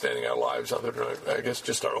of extending our lives other than, I guess,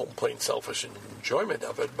 just our own plain selfish enjoyment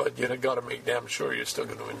of it? But you've got to make damn sure you're still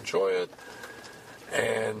going to enjoy it,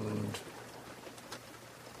 and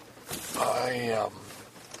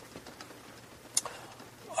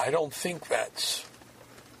I don't think that's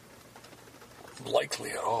likely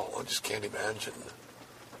at all. I just can't imagine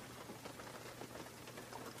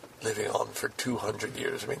living on for 200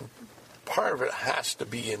 years. I mean, part of it has to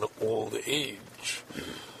be in old age.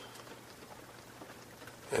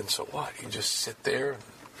 And so what? You just sit there and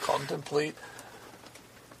contemplate?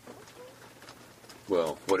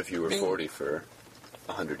 Well, what if you were 40 for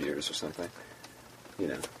 100 years or something? you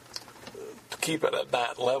know. To keep it at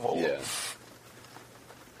that level. Yeah.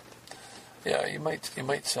 Yeah, you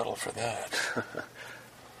might settle for that.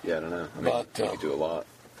 Yeah, I don't know. I mean, But, you could do a lot.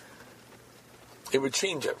 It would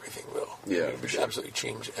change everything, though. Yeah, It would sure. absolutely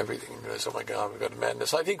change everything. Because, oh my God, we've got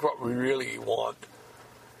madness. I think what we really want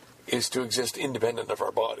is to exist independent of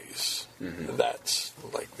our bodies. Mm-hmm. And that's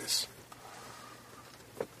like this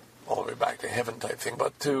all the way back to heaven type thing.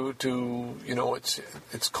 But to you know, it's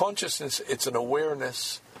consciousness, it's an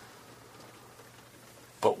awareness.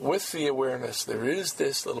 But with the awareness, there is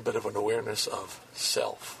this little bit of an awareness of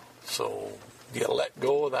self. So you let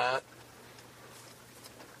go of that.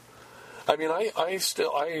 I mean, I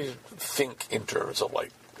think in terms of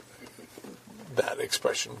like that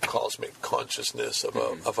expression, cosmic consciousness of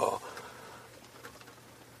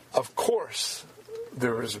of course,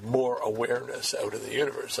 there is more awareness out in the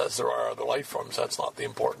universe as there are other life forms. That's not the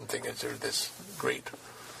important thing. Is there this great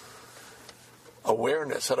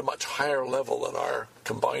awareness at a much higher level than our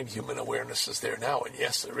combined human awareness is there now? And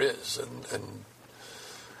yes, there is. And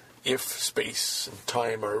if space and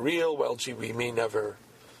time are real, well, gee, we may never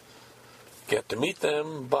get to meet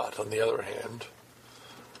them. But on the other hand,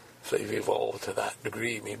 if they've evolved to that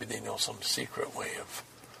degree, maybe they know some secret way of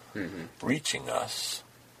reaching us.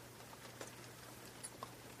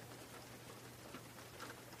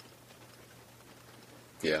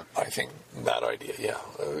 Yeah. I think that idea, yeah.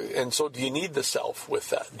 And so, do you need the self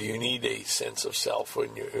with that? Do you need a sense of self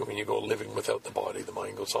when you go living without the body? The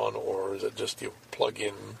mind goes on, or is it just you plug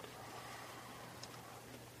in?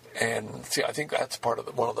 And see, I think that's part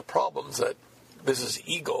of one of the problems, that this is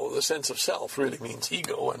ego. The sense of self really means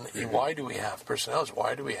ego. And why do we have personalities?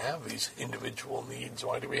 Why do we have these individual needs?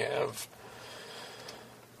 Why do we have?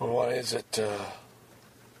 Why is it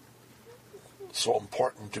so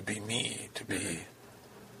important to be me? To be.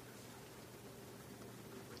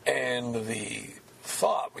 And the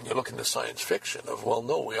thought, when you look into science fiction, of, well,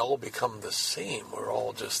 no, we all become the same. We're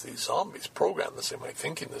all just these zombies, programmed the same way,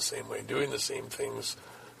 thinking the same way, doing the same things,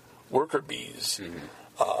 worker bees.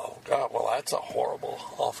 Oh, God, well, that's a horrible,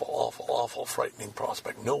 awful, awful, awful, frightening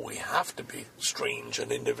prospect. No, we have to be strange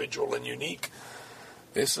and individual and unique.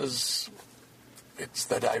 It's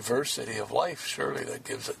the diversity of life, surely, that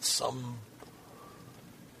gives it some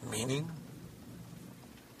meaning.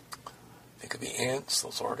 Think of the ants,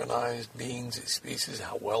 those organized beings, these species,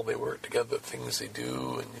 how well they work together, the things they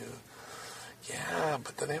do, and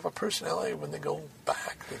but do they have a personality when they go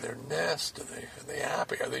back to their nest? Are they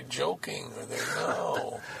happy? Are they joking?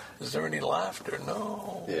 No? Is there any laughter?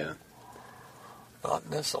 No. Yeah. Not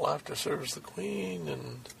unless the laughter serves the queen.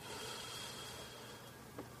 And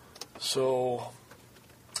so,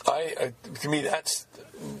 to me, that's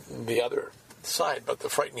the other side, but the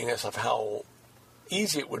frighteningness of how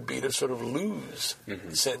easy it would be to sort of lose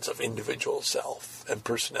the sense of individual self and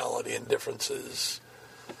personality and differences,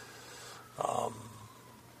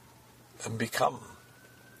 and become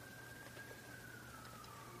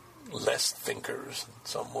less thinkers in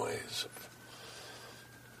some ways.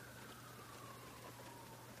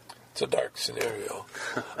 It's a dark scenario.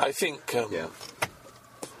 I think.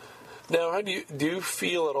 Now, how do you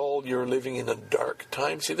feel at all you're living in a dark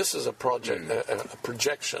time? See, this is a project, a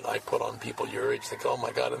projection I put on people your age. Think, oh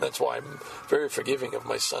my God, and that's why I'm very forgiving of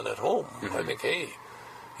my son at home. I think, hey,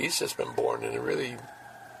 he's just been born in a really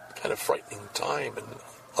kind of frightening time and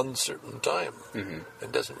uncertain time,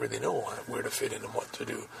 and doesn't really know where to fit in and what to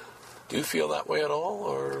do. Do you feel that way at all,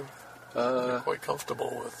 or are you quite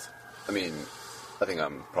comfortable with? I mean, I think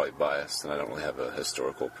I'm probably biased, and I don't really have a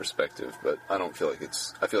historical perspective, but I don't feel like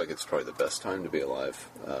I feel like it's probably the best time to be alive.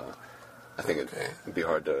 I think it'd be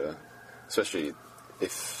hard to, especially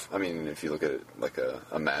if you look at it like a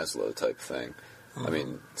Maslow type thing. I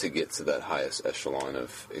mean, to get to that highest echelon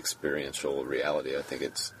of experiential reality, I think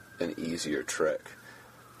it's an easier trek,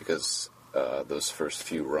 because those first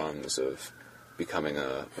few rungs of becoming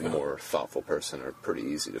a more thoughtful person are pretty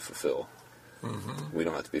easy to fulfill. We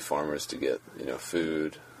don't have to be farmers to get,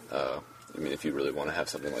 food. I mean, if you really want to have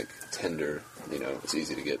something like Tinder, it's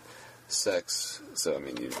easy to get sex. So, I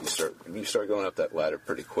mean, you start going up that ladder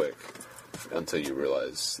pretty quick until you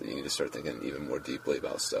realize that you need to start thinking even more deeply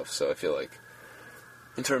about stuff. So I feel like,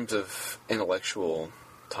 in terms of intellectual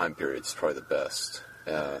time periods, it's probably the best.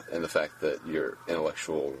 And the fact that your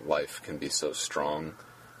intellectual life can be so strong,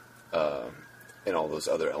 and all those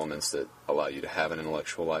other elements that allow you to have an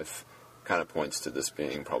intellectual life, kind of points to this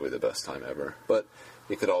being probably the best time ever. But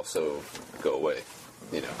it could also go away.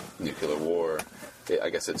 Nuclear war, I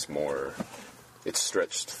guess it's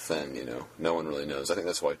stretched thin, No one really knows. I think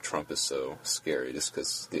that's why Trump is so scary, just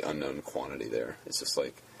because the unknown quantity there. It's just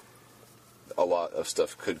like a lot of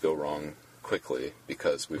stuff could go wrong quickly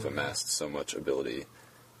because we've amassed so much ability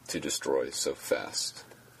to destroy so fast,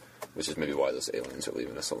 which is maybe why those aliens are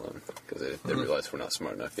leaving us alone, because they realize we're not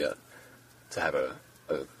smart enough yet to have a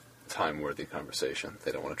time-worthy conversation.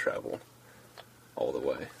 They don't want to travel all the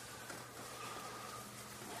way.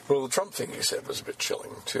 Well, the Trump thing you said was a bit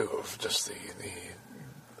chilling too, of just the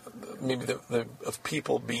maybe the of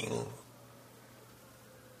people being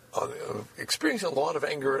experiencing a lot of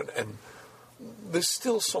anger, and there's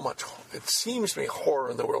still so much, it seems to me,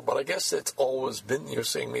 horror in the world, but I guess it's always been, you're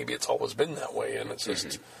saying maybe it's always been that way, and it's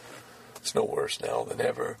just, it's no worse now than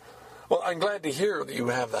ever. Well, I'm glad to hear that you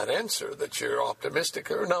have that answer, that you're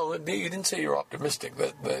optimistic, or no, you didn't say you're optimistic,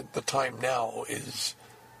 that the time now is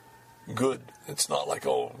good. It's not like,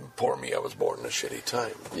 oh, poor me, I was born in a shitty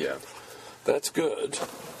time. Yeah. That's good.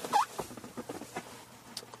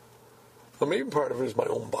 Well, maybe part of it is my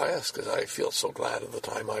own bias, because I feel so glad of the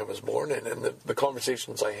time I was born in, and the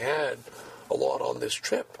conversations I had a lot on this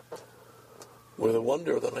trip were the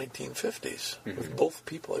wonder of the 1950s, with both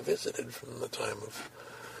people I visited from the time of...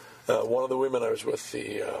 one of the women I was with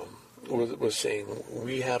was saying,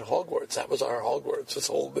 we had Hogwarts. That was our Hogwarts.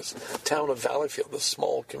 This town of Valleyfield, this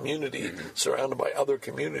small community surrounded by other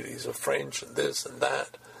communities of French and this and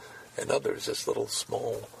that and others, this little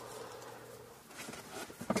small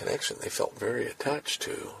connection they felt very attached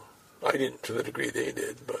to. I didn't to the degree they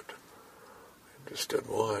did, but I understood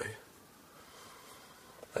why.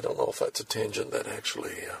 I don't know if that's a tangent that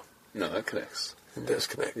actually... no, that connects. It does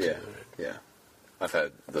connect. Yeah, yeah. I've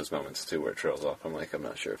had those moments, too, where it trails off. I'm like, I'm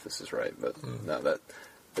not sure if this is right, but now that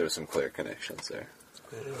there's some clear connections there.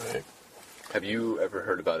 Right. Have you ever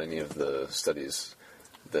heard about any of the studies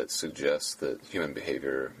that suggest that human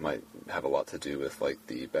behavior might have a lot to do with, like,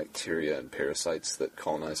 the bacteria and parasites that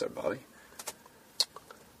colonize our body?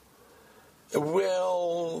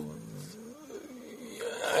 Well,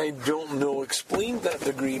 I don't know, explain that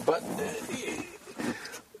degree, but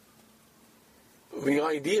the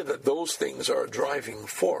idea that those things are a driving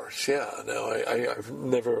force, yeah. Now, I've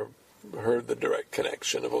never heard the direct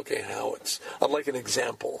connection of, okay, how it's... I'd like an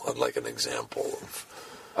example of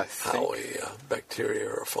how a bacteria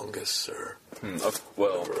or a fungus or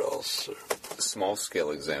whatever else.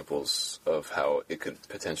 Small-scale examples of how it could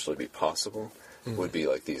potentially be possible would be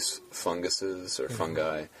like these funguses or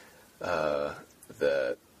fungi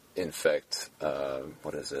that infect,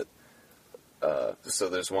 so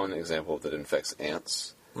there's one example that infects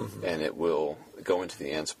ants, and it will go into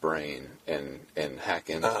the ant's brain and hack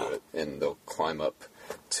into it, and they'll climb up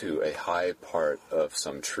to a high part of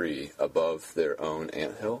some tree above their own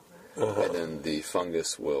anthill, and then the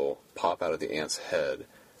fungus will pop out of the ant's head,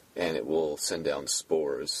 and it will send down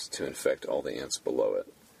spores to infect all the ants below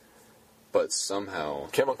it. But somehow...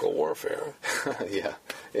 Chemical warfare. Yeah,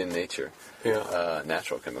 in nature. Yeah.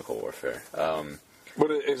 Natural chemical warfare.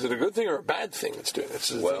 But is it a good thing or a bad thing it's doing? It's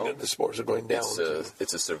the thing that the spores are going down.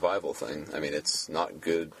 It's a survival thing. I mean, it's not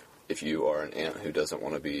good if you are an ant who doesn't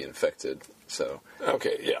want to be infected. So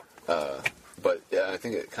okay, yeah. But yeah, I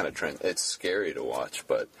think it kind of it's scary to watch,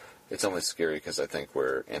 but it's only scary because I think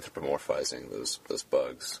we're anthropomorphizing those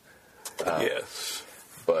bugs. Yes.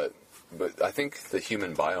 But I think the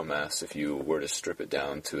human biomass, if you were to strip it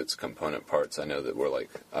down to its component parts, I know that we're like,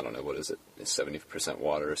 I don't know, what is it, 70%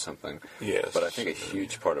 water or something? Yes. But I think a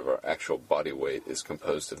huge part of our actual body weight is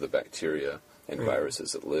composed of the bacteria and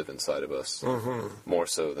viruses that live inside of us, more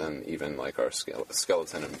so than even like our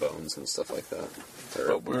skeleton and bones and stuff like that.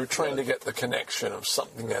 But we were trying to get the connection of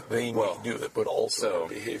something that they may do that would alter our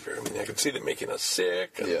behavior. I mean, I could see them making us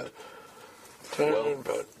sick and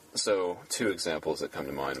but... So, two examples that come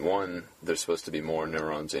to mind. One, there's supposed to be more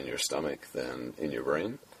neurons in your stomach than in your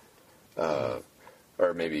brain,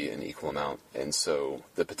 or maybe an equal amount. And so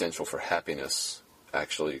the potential for happiness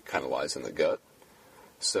actually kind of lies in the gut.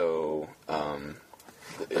 So...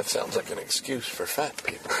 that sounds like an excuse for fat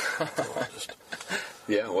people.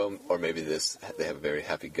 Yeah, well, or maybe they have a very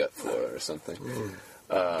happy gut flora or something.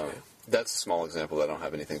 That's a small example. I don't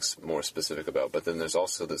have anything more specific about. But then there's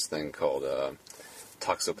also this thing called...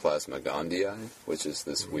 Toxoplasma gondii, which is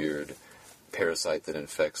this weird parasite that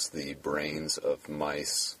infects the brains of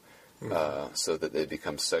mice so that they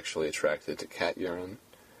become sexually attracted to cat urine,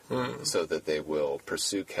 so that they will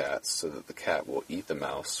pursue cats, so that the cat will eat the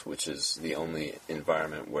mouse, which is the only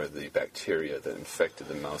environment where the bacteria that infected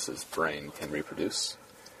the mouse's brain can reproduce.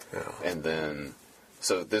 Yeah. And then,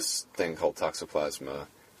 so this thing called toxoplasma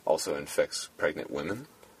also infects pregnant women.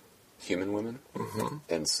 Human women,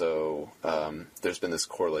 and so there's been this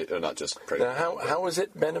correlation. Not just pregnant. Now, how is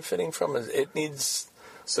it benefiting from? It needs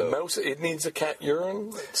mouse. It needs the cat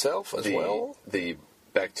urine itself as well. The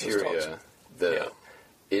bacteria,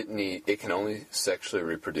 it can only sexually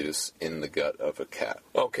reproduce in the gut of a cat.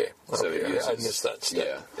 Okay. So it uses, I missed that step.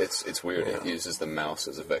 Yeah, it's weird. Yeah. It uses the mouse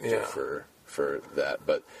as a vector for that.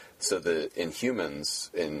 But so in humans,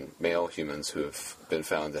 in male humans who have been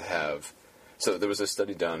found to have, so there was a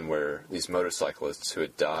study done where these motorcyclists who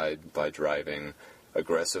had died by driving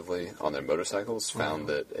aggressively on their motorcycles found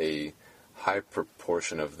that a high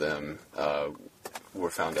proportion of them were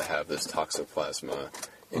found to have this toxoplasma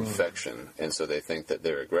infection, and so they think that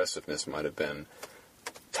their aggressiveness might have been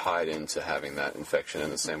tied into having that infection in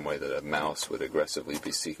the same way that a mouse would aggressively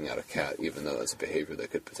be seeking out a cat, even though that's a behavior that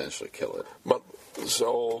could potentially kill it. But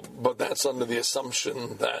that's under the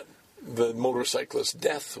assumption that the motorcyclist's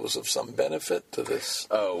death was of some benefit to this.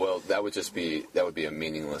 Oh well, that would be a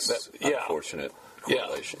meaningless, unfortunate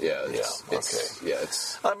correlation. Okay.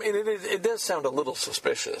 It's. I mean, it does sound a little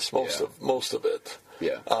suspicious. Most of it.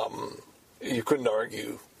 Yeah. You couldn't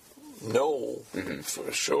argue no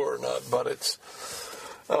for sure, but it's.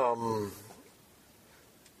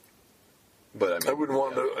 But I mean, I wouldn't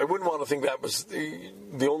want to think that was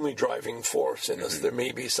the only driving force in us. There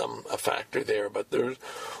may be a factor there, but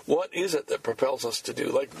what is it that propels us to do?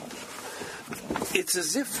 Like, it's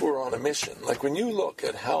as if we're on a mission. Like when you look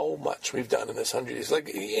at how much we've done in this 100 years, like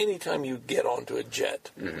anytime you get onto a jet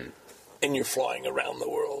and you're flying around the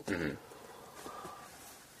world,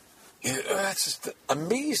 that's just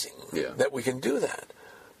amazing that we can do that.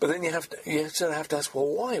 But then you have to ask, well,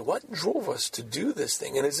 why? What drove us to do this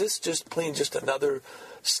thing? And is this just another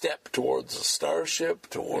step towards a starship,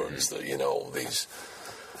 towards these?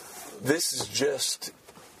 This is just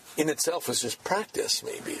in itself is just practice,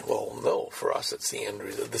 maybe. Well, no, for us it's the end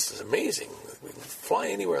result. This is amazing. We can fly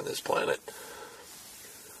anywhere on this planet,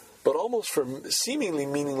 but almost for seemingly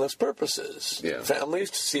meaningless purposes. Yeah. Families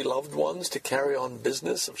to see loved ones, to carry on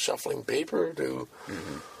business of shuffling paper, to.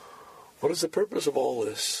 What is the purpose of all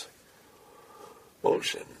this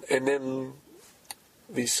motion? And then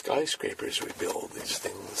these skyscrapers we build, these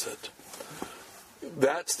things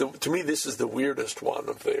to me, this is the weirdest one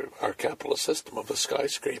of our capitalist system of a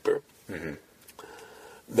skyscraper.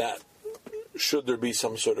 That should there be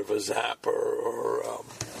some sort of a zap or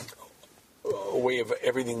a way of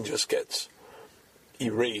everything just gets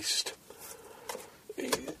erased.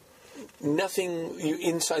 Nothing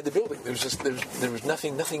inside the building. There was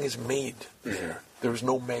nothing. Nothing is made there. There is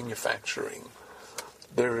no manufacturing.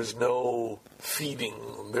 There is no feeding.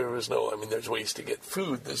 There is no. I mean, there's ways to get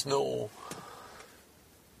food. There's no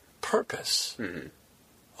purpose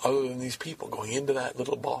other than these people going into that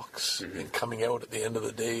little box and coming out at the end of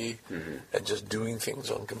the day and just doing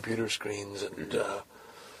things on computer screens and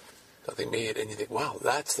nothing made. And you think, wow,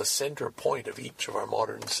 that's the center point of each of our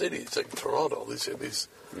modern cities, like Toronto. These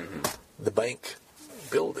the bank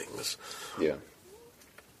buildings. Yeah.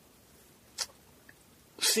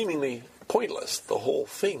 Seemingly pointless, the whole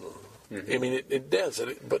thing. I mean, it does.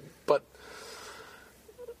 But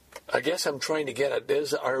I guess I'm trying to get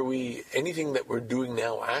at, are we, anything that we're doing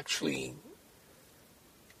now actually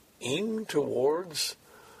aimed towards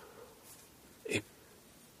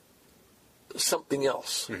something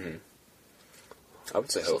else? I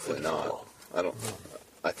would say hopefully not.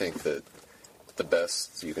 I think that the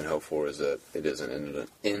best you can hope for is that it is an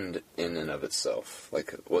end in and of itself.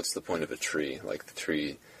 Like, what's the point of a tree? Like, the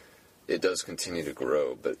tree, it does continue to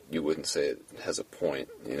grow, but you wouldn't say it has a point,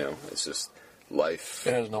 It's just life.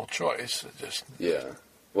 It has no choice. It just... Yeah.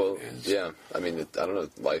 Well, is. yeah. I mean, I don't know,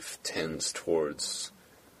 life tends towards,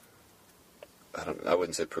 I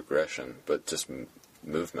wouldn't say progression, but just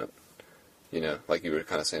movement. Like you were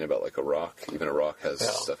kind of saying about like a rock. Even a rock has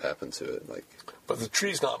stuff happen to it. But the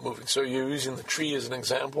tree's not moving. So you're using the tree as an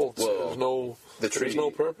example. Well, there's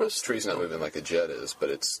no purpose. The tree's not moving like a jet is, but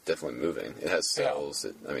it's definitely moving. It has cells.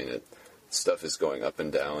 Stuff is going up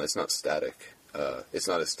and down. It's not static. It's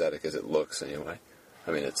not as static as it looks anyway.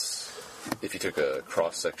 I mean, if you took a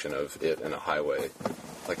cross section of it and a highway,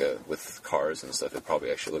 with cars and stuff, it'd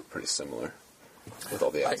probably actually look pretty similar with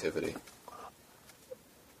all the activity.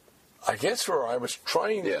 I guess where I was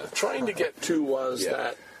trying to get to was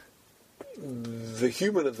that the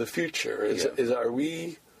human of the future is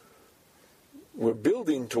we're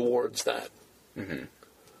building towards that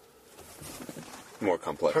more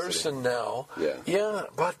complexity. person now. Yeah,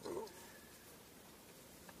 but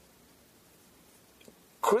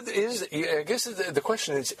I guess the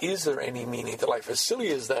question is there any meaning to life? As silly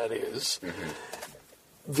as that is,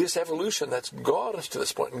 this evolution that's got us to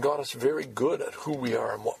this point and got us very good at who we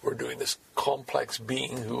are and what we're doing, this complex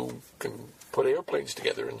being who can put airplanes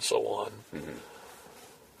together and so on.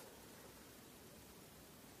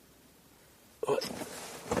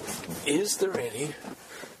 Is there any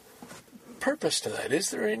purpose to that? Is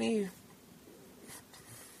there any?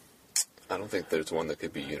 I don't think there's one that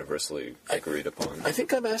could be universally agreed upon. I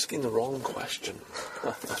think I'm asking the wrong question.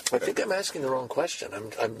 I think I'm asking the wrong question.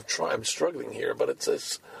 I'm struggling here, but it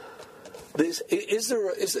says, is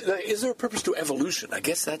there a purpose to evolution? I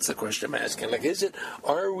guess that's the question I'm asking. Like,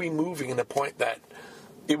 are we moving in a point that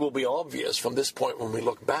it will be obvious from this point when we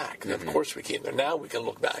look back? And of course we came there. Now we can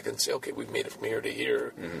look back and say, okay, we've made it from here to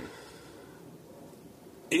here.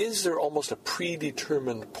 Is there almost a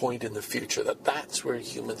predetermined point in the future that's where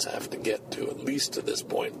humans have to get to, at least to this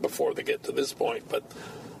point, before they get to this point? But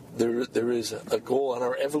there is a goal, and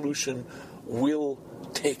our evolution will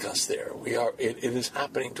take us there. It is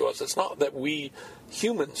happening to us. It's not that we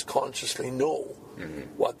humans consciously know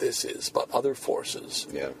what this is, but other forces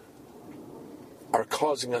are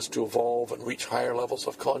causing us to evolve and reach higher levels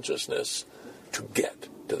of consciousness to get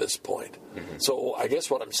to this point. So I guess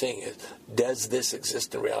what I'm saying is, does this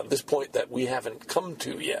exist in reality? This point that we haven't come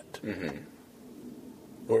to yet.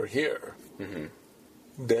 We're here.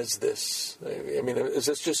 Does this, I mean, is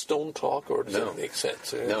this just stone talk, or does it make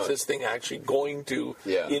sense? Is this thing actually going to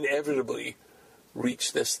inevitably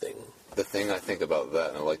reach this thing? The thing I think about that,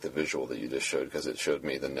 and I like the visual that you just showed, because it showed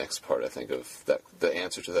me the next part, I think, of that. The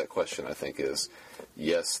answer to that question, I think, is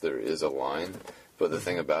yes, there is a line, but the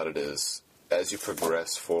thing about it is, as you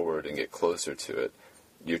progress forward and get closer to it,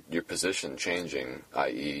 your position changing,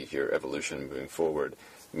 i.e. your evolution moving forward,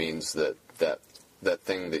 means that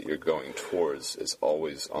thing that you're going towards is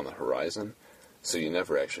always on the horizon, so you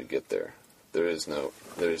never actually get there. There is no,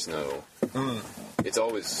 it's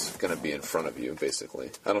always going to be in front of you,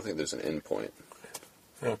 basically. I don't think there's an end point.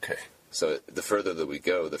 Okay. So the further that we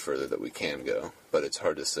go, the further that we can go, but it's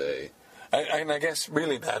hard to say. And I guess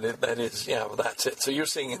really that is, that's it. So you're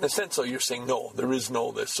saying, in a sense, you're saying no, there is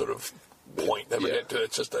no this sort of point that we get to.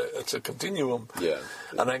 It's a continuum. Yeah.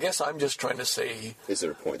 And I guess I'm just trying to say, is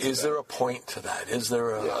there a point? Is there a point to that? Is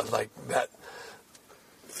there like that?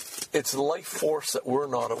 It's life force that we're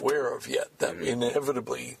not aware of yet that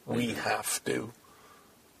inevitably we have to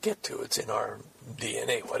get to. It's in our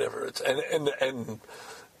DNA, whatever it's, and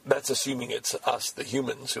that's assuming it's us, the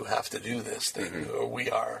humans, who have to do this thing, or we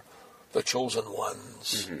are the chosen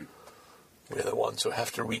ones. We're the ones who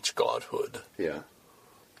have to reach godhood. Yeah.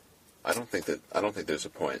 I don't think there's a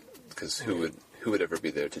point, because who would ever be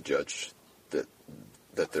there to judge that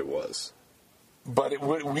there was? But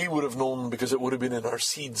we would have known, because it would have been in our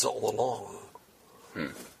seeds all along.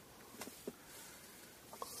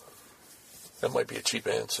 That might be a cheap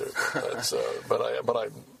answer, but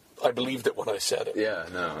I believed it when I said it. Yeah,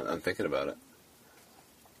 no, I'm thinking about it.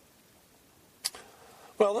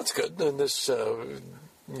 Well, that's good. And this,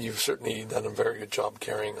 you've certainly done a very good job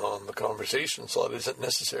carrying on the conversation, so it isn't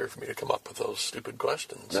necessary for me to come up with those stupid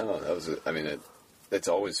questions. No, it's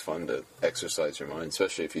always fun to exercise your mind,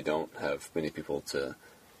 especially if you don't have many people to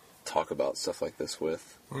talk about stuff like this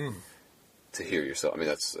with. To hear yourself. I mean,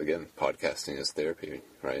 that's, again, podcasting is therapy,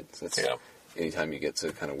 right? Anytime you get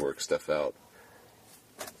to kind of work stuff out,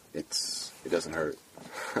 it doesn't hurt,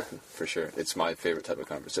 for sure. It's my favorite type of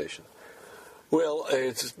conversation. Well,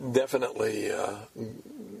 it's definitely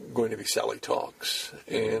going to be Sally Talks,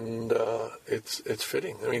 and it's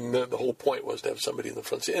fitting. I mean, the whole point was to have somebody in the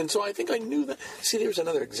front seat. And so I think I knew that. See, there's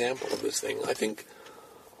another example of this thing. I think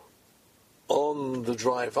on the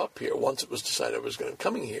drive up here, once it was decided I was going to be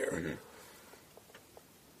coming here,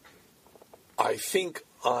 I think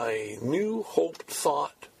I knew, hoped,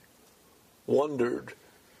 thought, wondered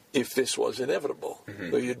if this was inevitable.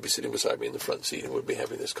 You'd be sitting beside me in the front seat and we'd be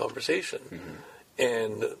having this conversation.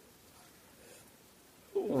 And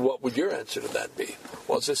what would your answer to that be?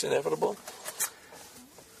 Was this inevitable?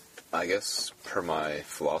 I guess, per my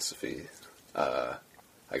philosophy, I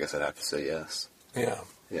guess I'd have to say yes.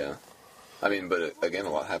 Yeah. I mean, but again,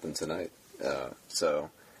 a lot happened tonight.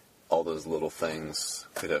 So all those little things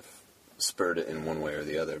could have spurred it in one way or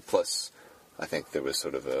the other. Plus, I think there was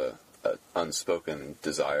sort of an unspoken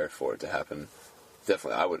desire for it to happen.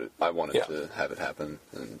 Definitely, I wanted to have it happen,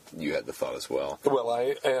 and you had the thought as well. Well,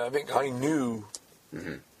 I think I knew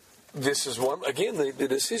this is one. Again, the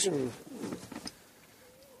decision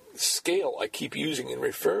scale I keep using and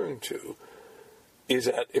referring to is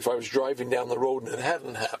that if I was driving down the road and it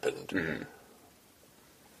hadn't happened,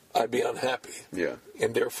 I'd be unhappy. Yeah.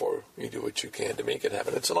 And therefore, you do what you can to make it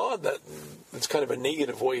happen. It's it's kind of a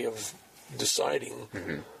negative way of deciding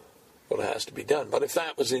what has to be done. But if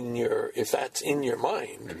that's in your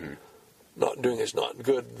mind, not doing is not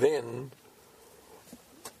good, then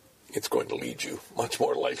it's going to lead you much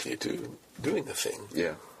more likely to doing the thing.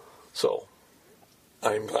 Yeah. So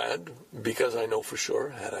I'm glad, because I know for sure,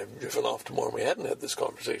 had I driven off tomorrow and we hadn't had this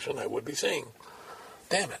conversation, I would be saying,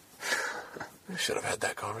 damn it, we should have had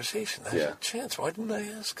that conversation. There's a chance. Why didn't I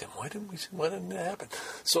ask him? Why didn't it happen?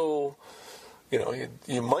 So,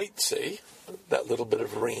 you might say that little bit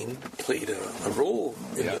of rain played a role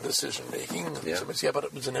in the decision-making. Yeah. Somebody says, but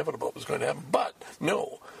it was inevitable, it was going to happen. But,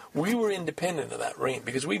 no, we were independent of that rain,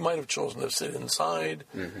 because we might have chosen to sit inside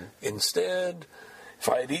instead. If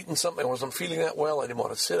I had eaten something, I wasn't feeling that well, I didn't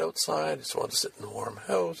want to sit outside, I just wanted to sit in a warm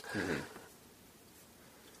house.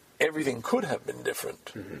 Everything could have been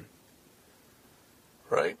different.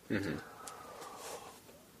 Right?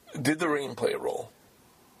 Did the rain play a role?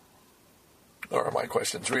 Or are my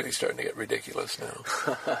questions really starting to get ridiculous now?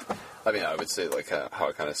 I mean, I would say, like how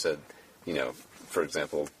I kind of said, for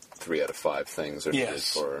example, 3 out of 5 things are needed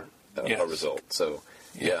for a result. So,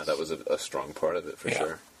 that was a strong part of it, for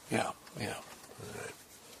sure. Yeah. Right.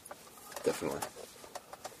 Definitely.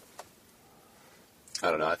 I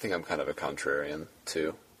don't know. I think I'm kind of a contrarian,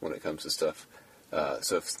 too, when it comes to stuff.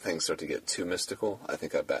 So if things start to get too mystical, I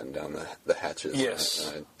think I batten down the hatches. Yes.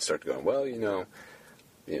 And I start going, well, and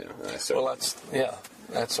I start...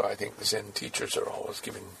 that's why I think the Zen teachers are always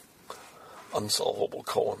giving unsolvable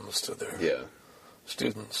koans to their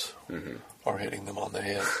students, or hitting them on the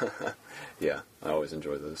head. Yeah, I always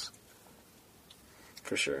enjoy those.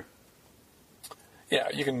 For sure. Yeah,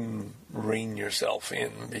 you can rein yourself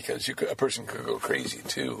in, because a person could go crazy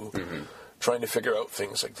too, trying to figure out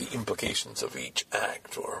things like the implications of each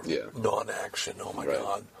act or non-action. Oh my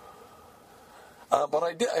God!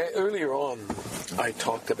 But earlier on, I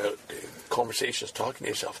talked about conversations, talking to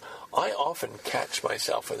yourself. I often catch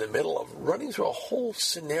myself in the middle of running through a whole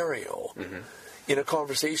scenario in a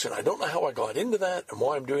conversation. I don't know how I got into that and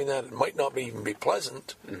why I'm doing that. It might not even be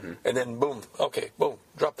pleasant. And then boom,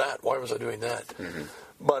 drop that. Why was I doing that?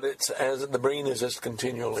 But it's as the brain is just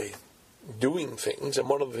continually doing things, and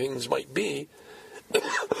one of the things might be,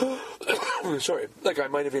 like I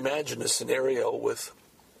might have imagined a scenario with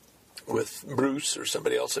Bruce or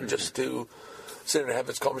somebody else, and just to sit and have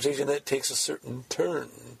this conversation, that takes a certain turn.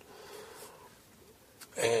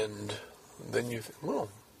 And then you think, well,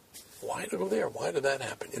 why did I go there? Why did that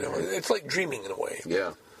happen? It's like dreaming in a way.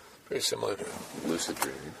 Yeah. Very similar to lucid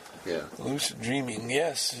dreaming. Yeah. Lucid dreaming,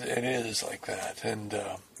 yes, it is like that. And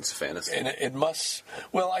it's fantasy. And it must,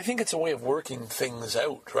 I think it's a way of working things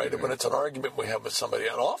out, right? When it's an argument we have with somebody,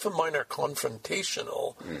 and often mine are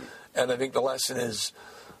confrontational, and I think the lesson is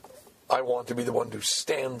I want to be the one who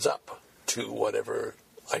stands up to whatever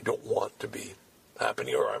I don't want to be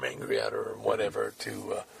happening, or I'm angry at, or whatever,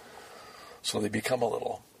 so they become a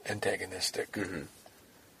little antagonistic.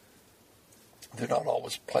 They're not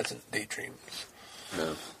always pleasant daydreams.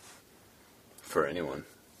 No. For anyone.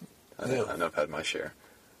 I know I've had my share.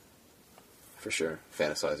 For sure.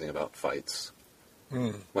 Fantasizing about fights.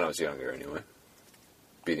 When I was younger, anyway.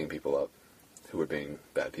 Beating people up who were being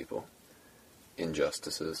bad people.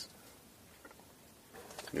 Injustices.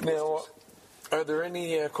 Now, are there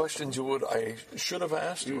any questions I should have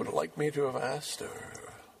asked, you would have liked me to have asked?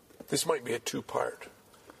 Or this might be a 2-part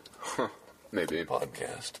maybe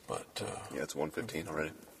podcast, but... yeah, it's 1:15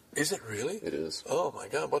 already. Is it really? It is. Oh, my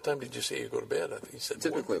God. What time did you say you go to bed? I think you said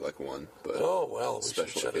typically 1. But oh, well, we should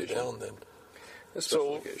shut it down then. A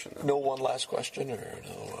special occasion, though. No one last question, or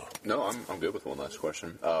no? No, I'm good with one last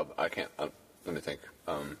question. I can't... let me think.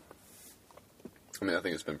 I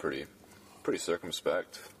think it's been pretty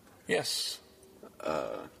circumspect. Yes.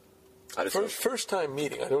 First time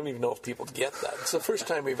meeting. I don't even know if people get that. It's the first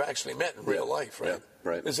time we've actually met in real life, right? Yeah,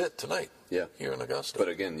 right. Is it tonight? Yeah. Here in Augusta. But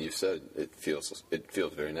again, you said it feels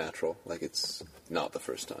very natural, like it's not the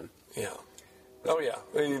first time. Yeah. Oh yeah.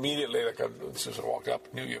 Immediately, like as soon as I walked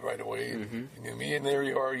up, knew you right away. You knew me, and there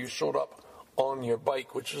you are. You showed up on your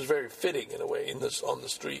bike, which was very fitting in a way on the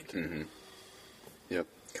street. Yep.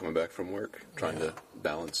 Coming back from work, trying to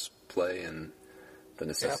balance play and the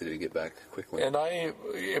necessity to get back quickly. And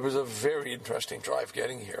it was a very interesting drive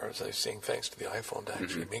getting here, as I was saying, thanks to the iPhone, to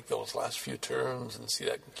actually make those last few turns and see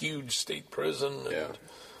that huge state prison.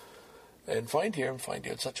 And find you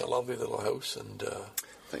in such a lovely little house. And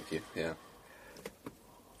thank you. Yeah.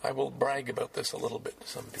 I will brag about this a little bit to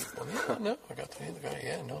some people. Yeah, no, I got the guy.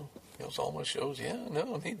 Yeah, no, he goes all my shows. Yeah,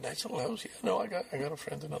 no, nice little house. Yeah, no, I got a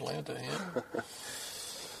friend in Atlanta. Yeah.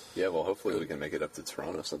 Yeah, well, hopefully we can make it up to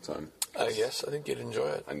Toronto sometime. Yes, I think you'd enjoy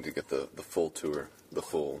it. I need to get the full tour, the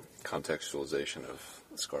full contextualization of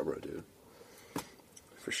Scarborough, dude.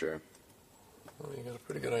 For sure. Well, you got a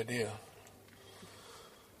pretty good idea.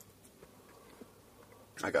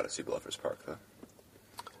 I got to see Bluffers Park, though.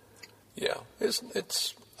 Yeah,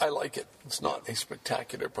 it's. I like it. It's not a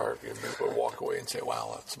spectacular park. And people walk away and say,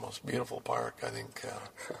 wow, that's the most beautiful park. I think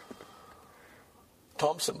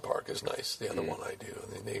Thompson Park is nice, the other one I do.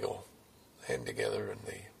 And then they go hand together and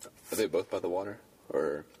they... Are they both by the water?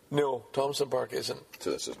 Or No, Thompson Park isn't. so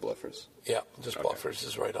that's just Bluffers? Yeah, just Bluffers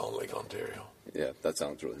is right on Lake Ontario. Yeah, that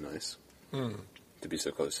sounds really nice. To be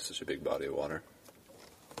so close to such a big body of water.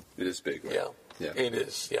 It is big, right? Yeah, it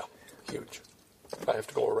is, yeah, huge. I have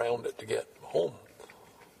to go around it to get home.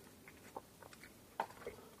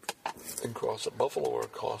 And cross at Buffalo or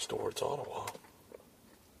cross towards Ottawa.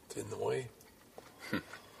 It's in the way.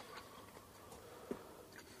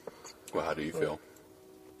 Well, how do you feel?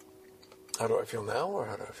 How do I feel now, or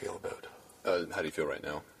how do I feel about? How do you feel right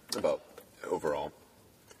now about overall?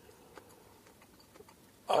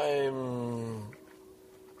 I'm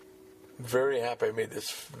very happy I made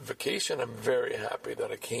this vacation. I'm very happy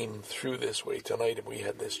that I came through this way tonight and we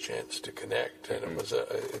had this chance to connect. And it was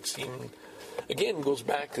it seemed, again, goes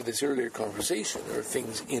back to this earlier conversation. Are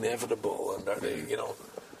things inevitable and are they,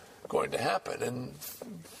 going to happen? And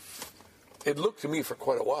it looked to me for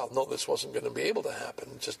quite a while, no, this wasn't going to be able to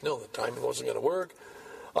happen. Just, no, the timing wasn't going to work.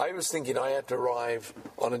 I was thinking I had to arrive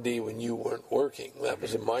on a day when you weren't working. That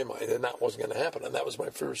was in my mind, and that wasn't going to happen. And that was my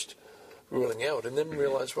first ruling out. And then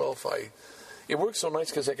realized, well, it worked so nice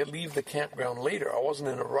because I could leave the campground later. I wasn't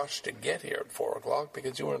in a rush to get here at 4 o'clock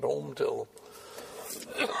because you weren't home till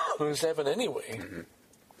 7 anyway.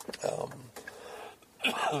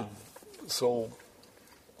 So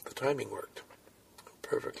the timing worked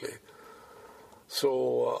perfectly.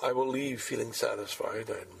 So I will leave feeling satisfied.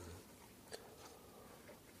 I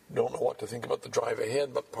don't know what to think about the drive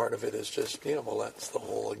ahead, but part of it is just, well, that's the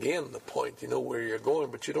the point. You know where you're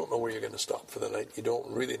going, but you don't know where you're going to stop for the night. You don't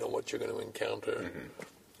really know what you're going to encounter.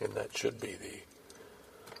 And that should be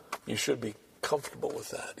you should be comfortable with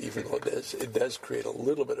that, even though it does create a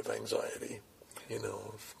little bit of anxiety, got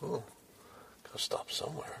to stop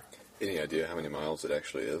somewhere. Any idea how many miles it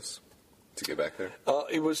actually is to get back there?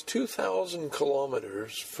 It was 2,000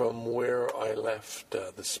 kilometers from where I left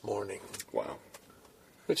this morning. Wow.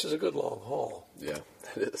 Which is a good long haul. Yeah,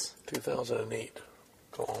 it is. 2,008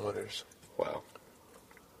 kilometers. Wow.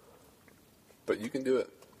 But you can do it.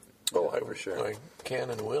 Oh, yeah, for sure. I can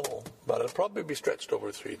and will. But it'll probably be stretched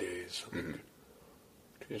over 3 days.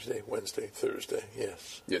 Tuesday, Wednesday, Thursday,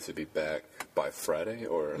 yes. You have to be back by Friday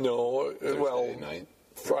or no? Thursday night?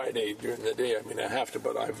 Friday during the day. I mean, I have to,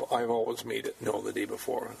 but I've always made it the day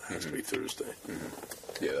before. It has to be Thursday.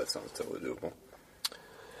 Yeah, that sounds totally doable.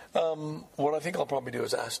 What I think I'll probably do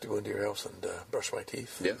is ask to go into your house and brush my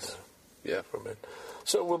teeth. Yes. Yeah. For a minute.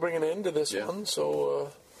 So we'll bring an end to this one.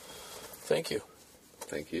 So thank you.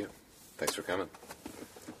 Thank you. Thanks for coming.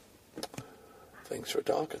 Thanks for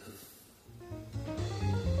talking.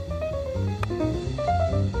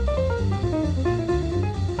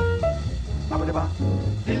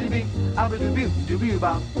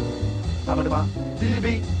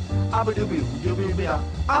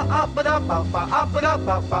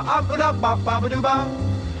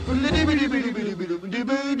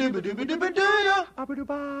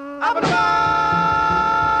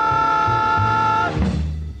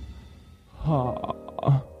 Ha.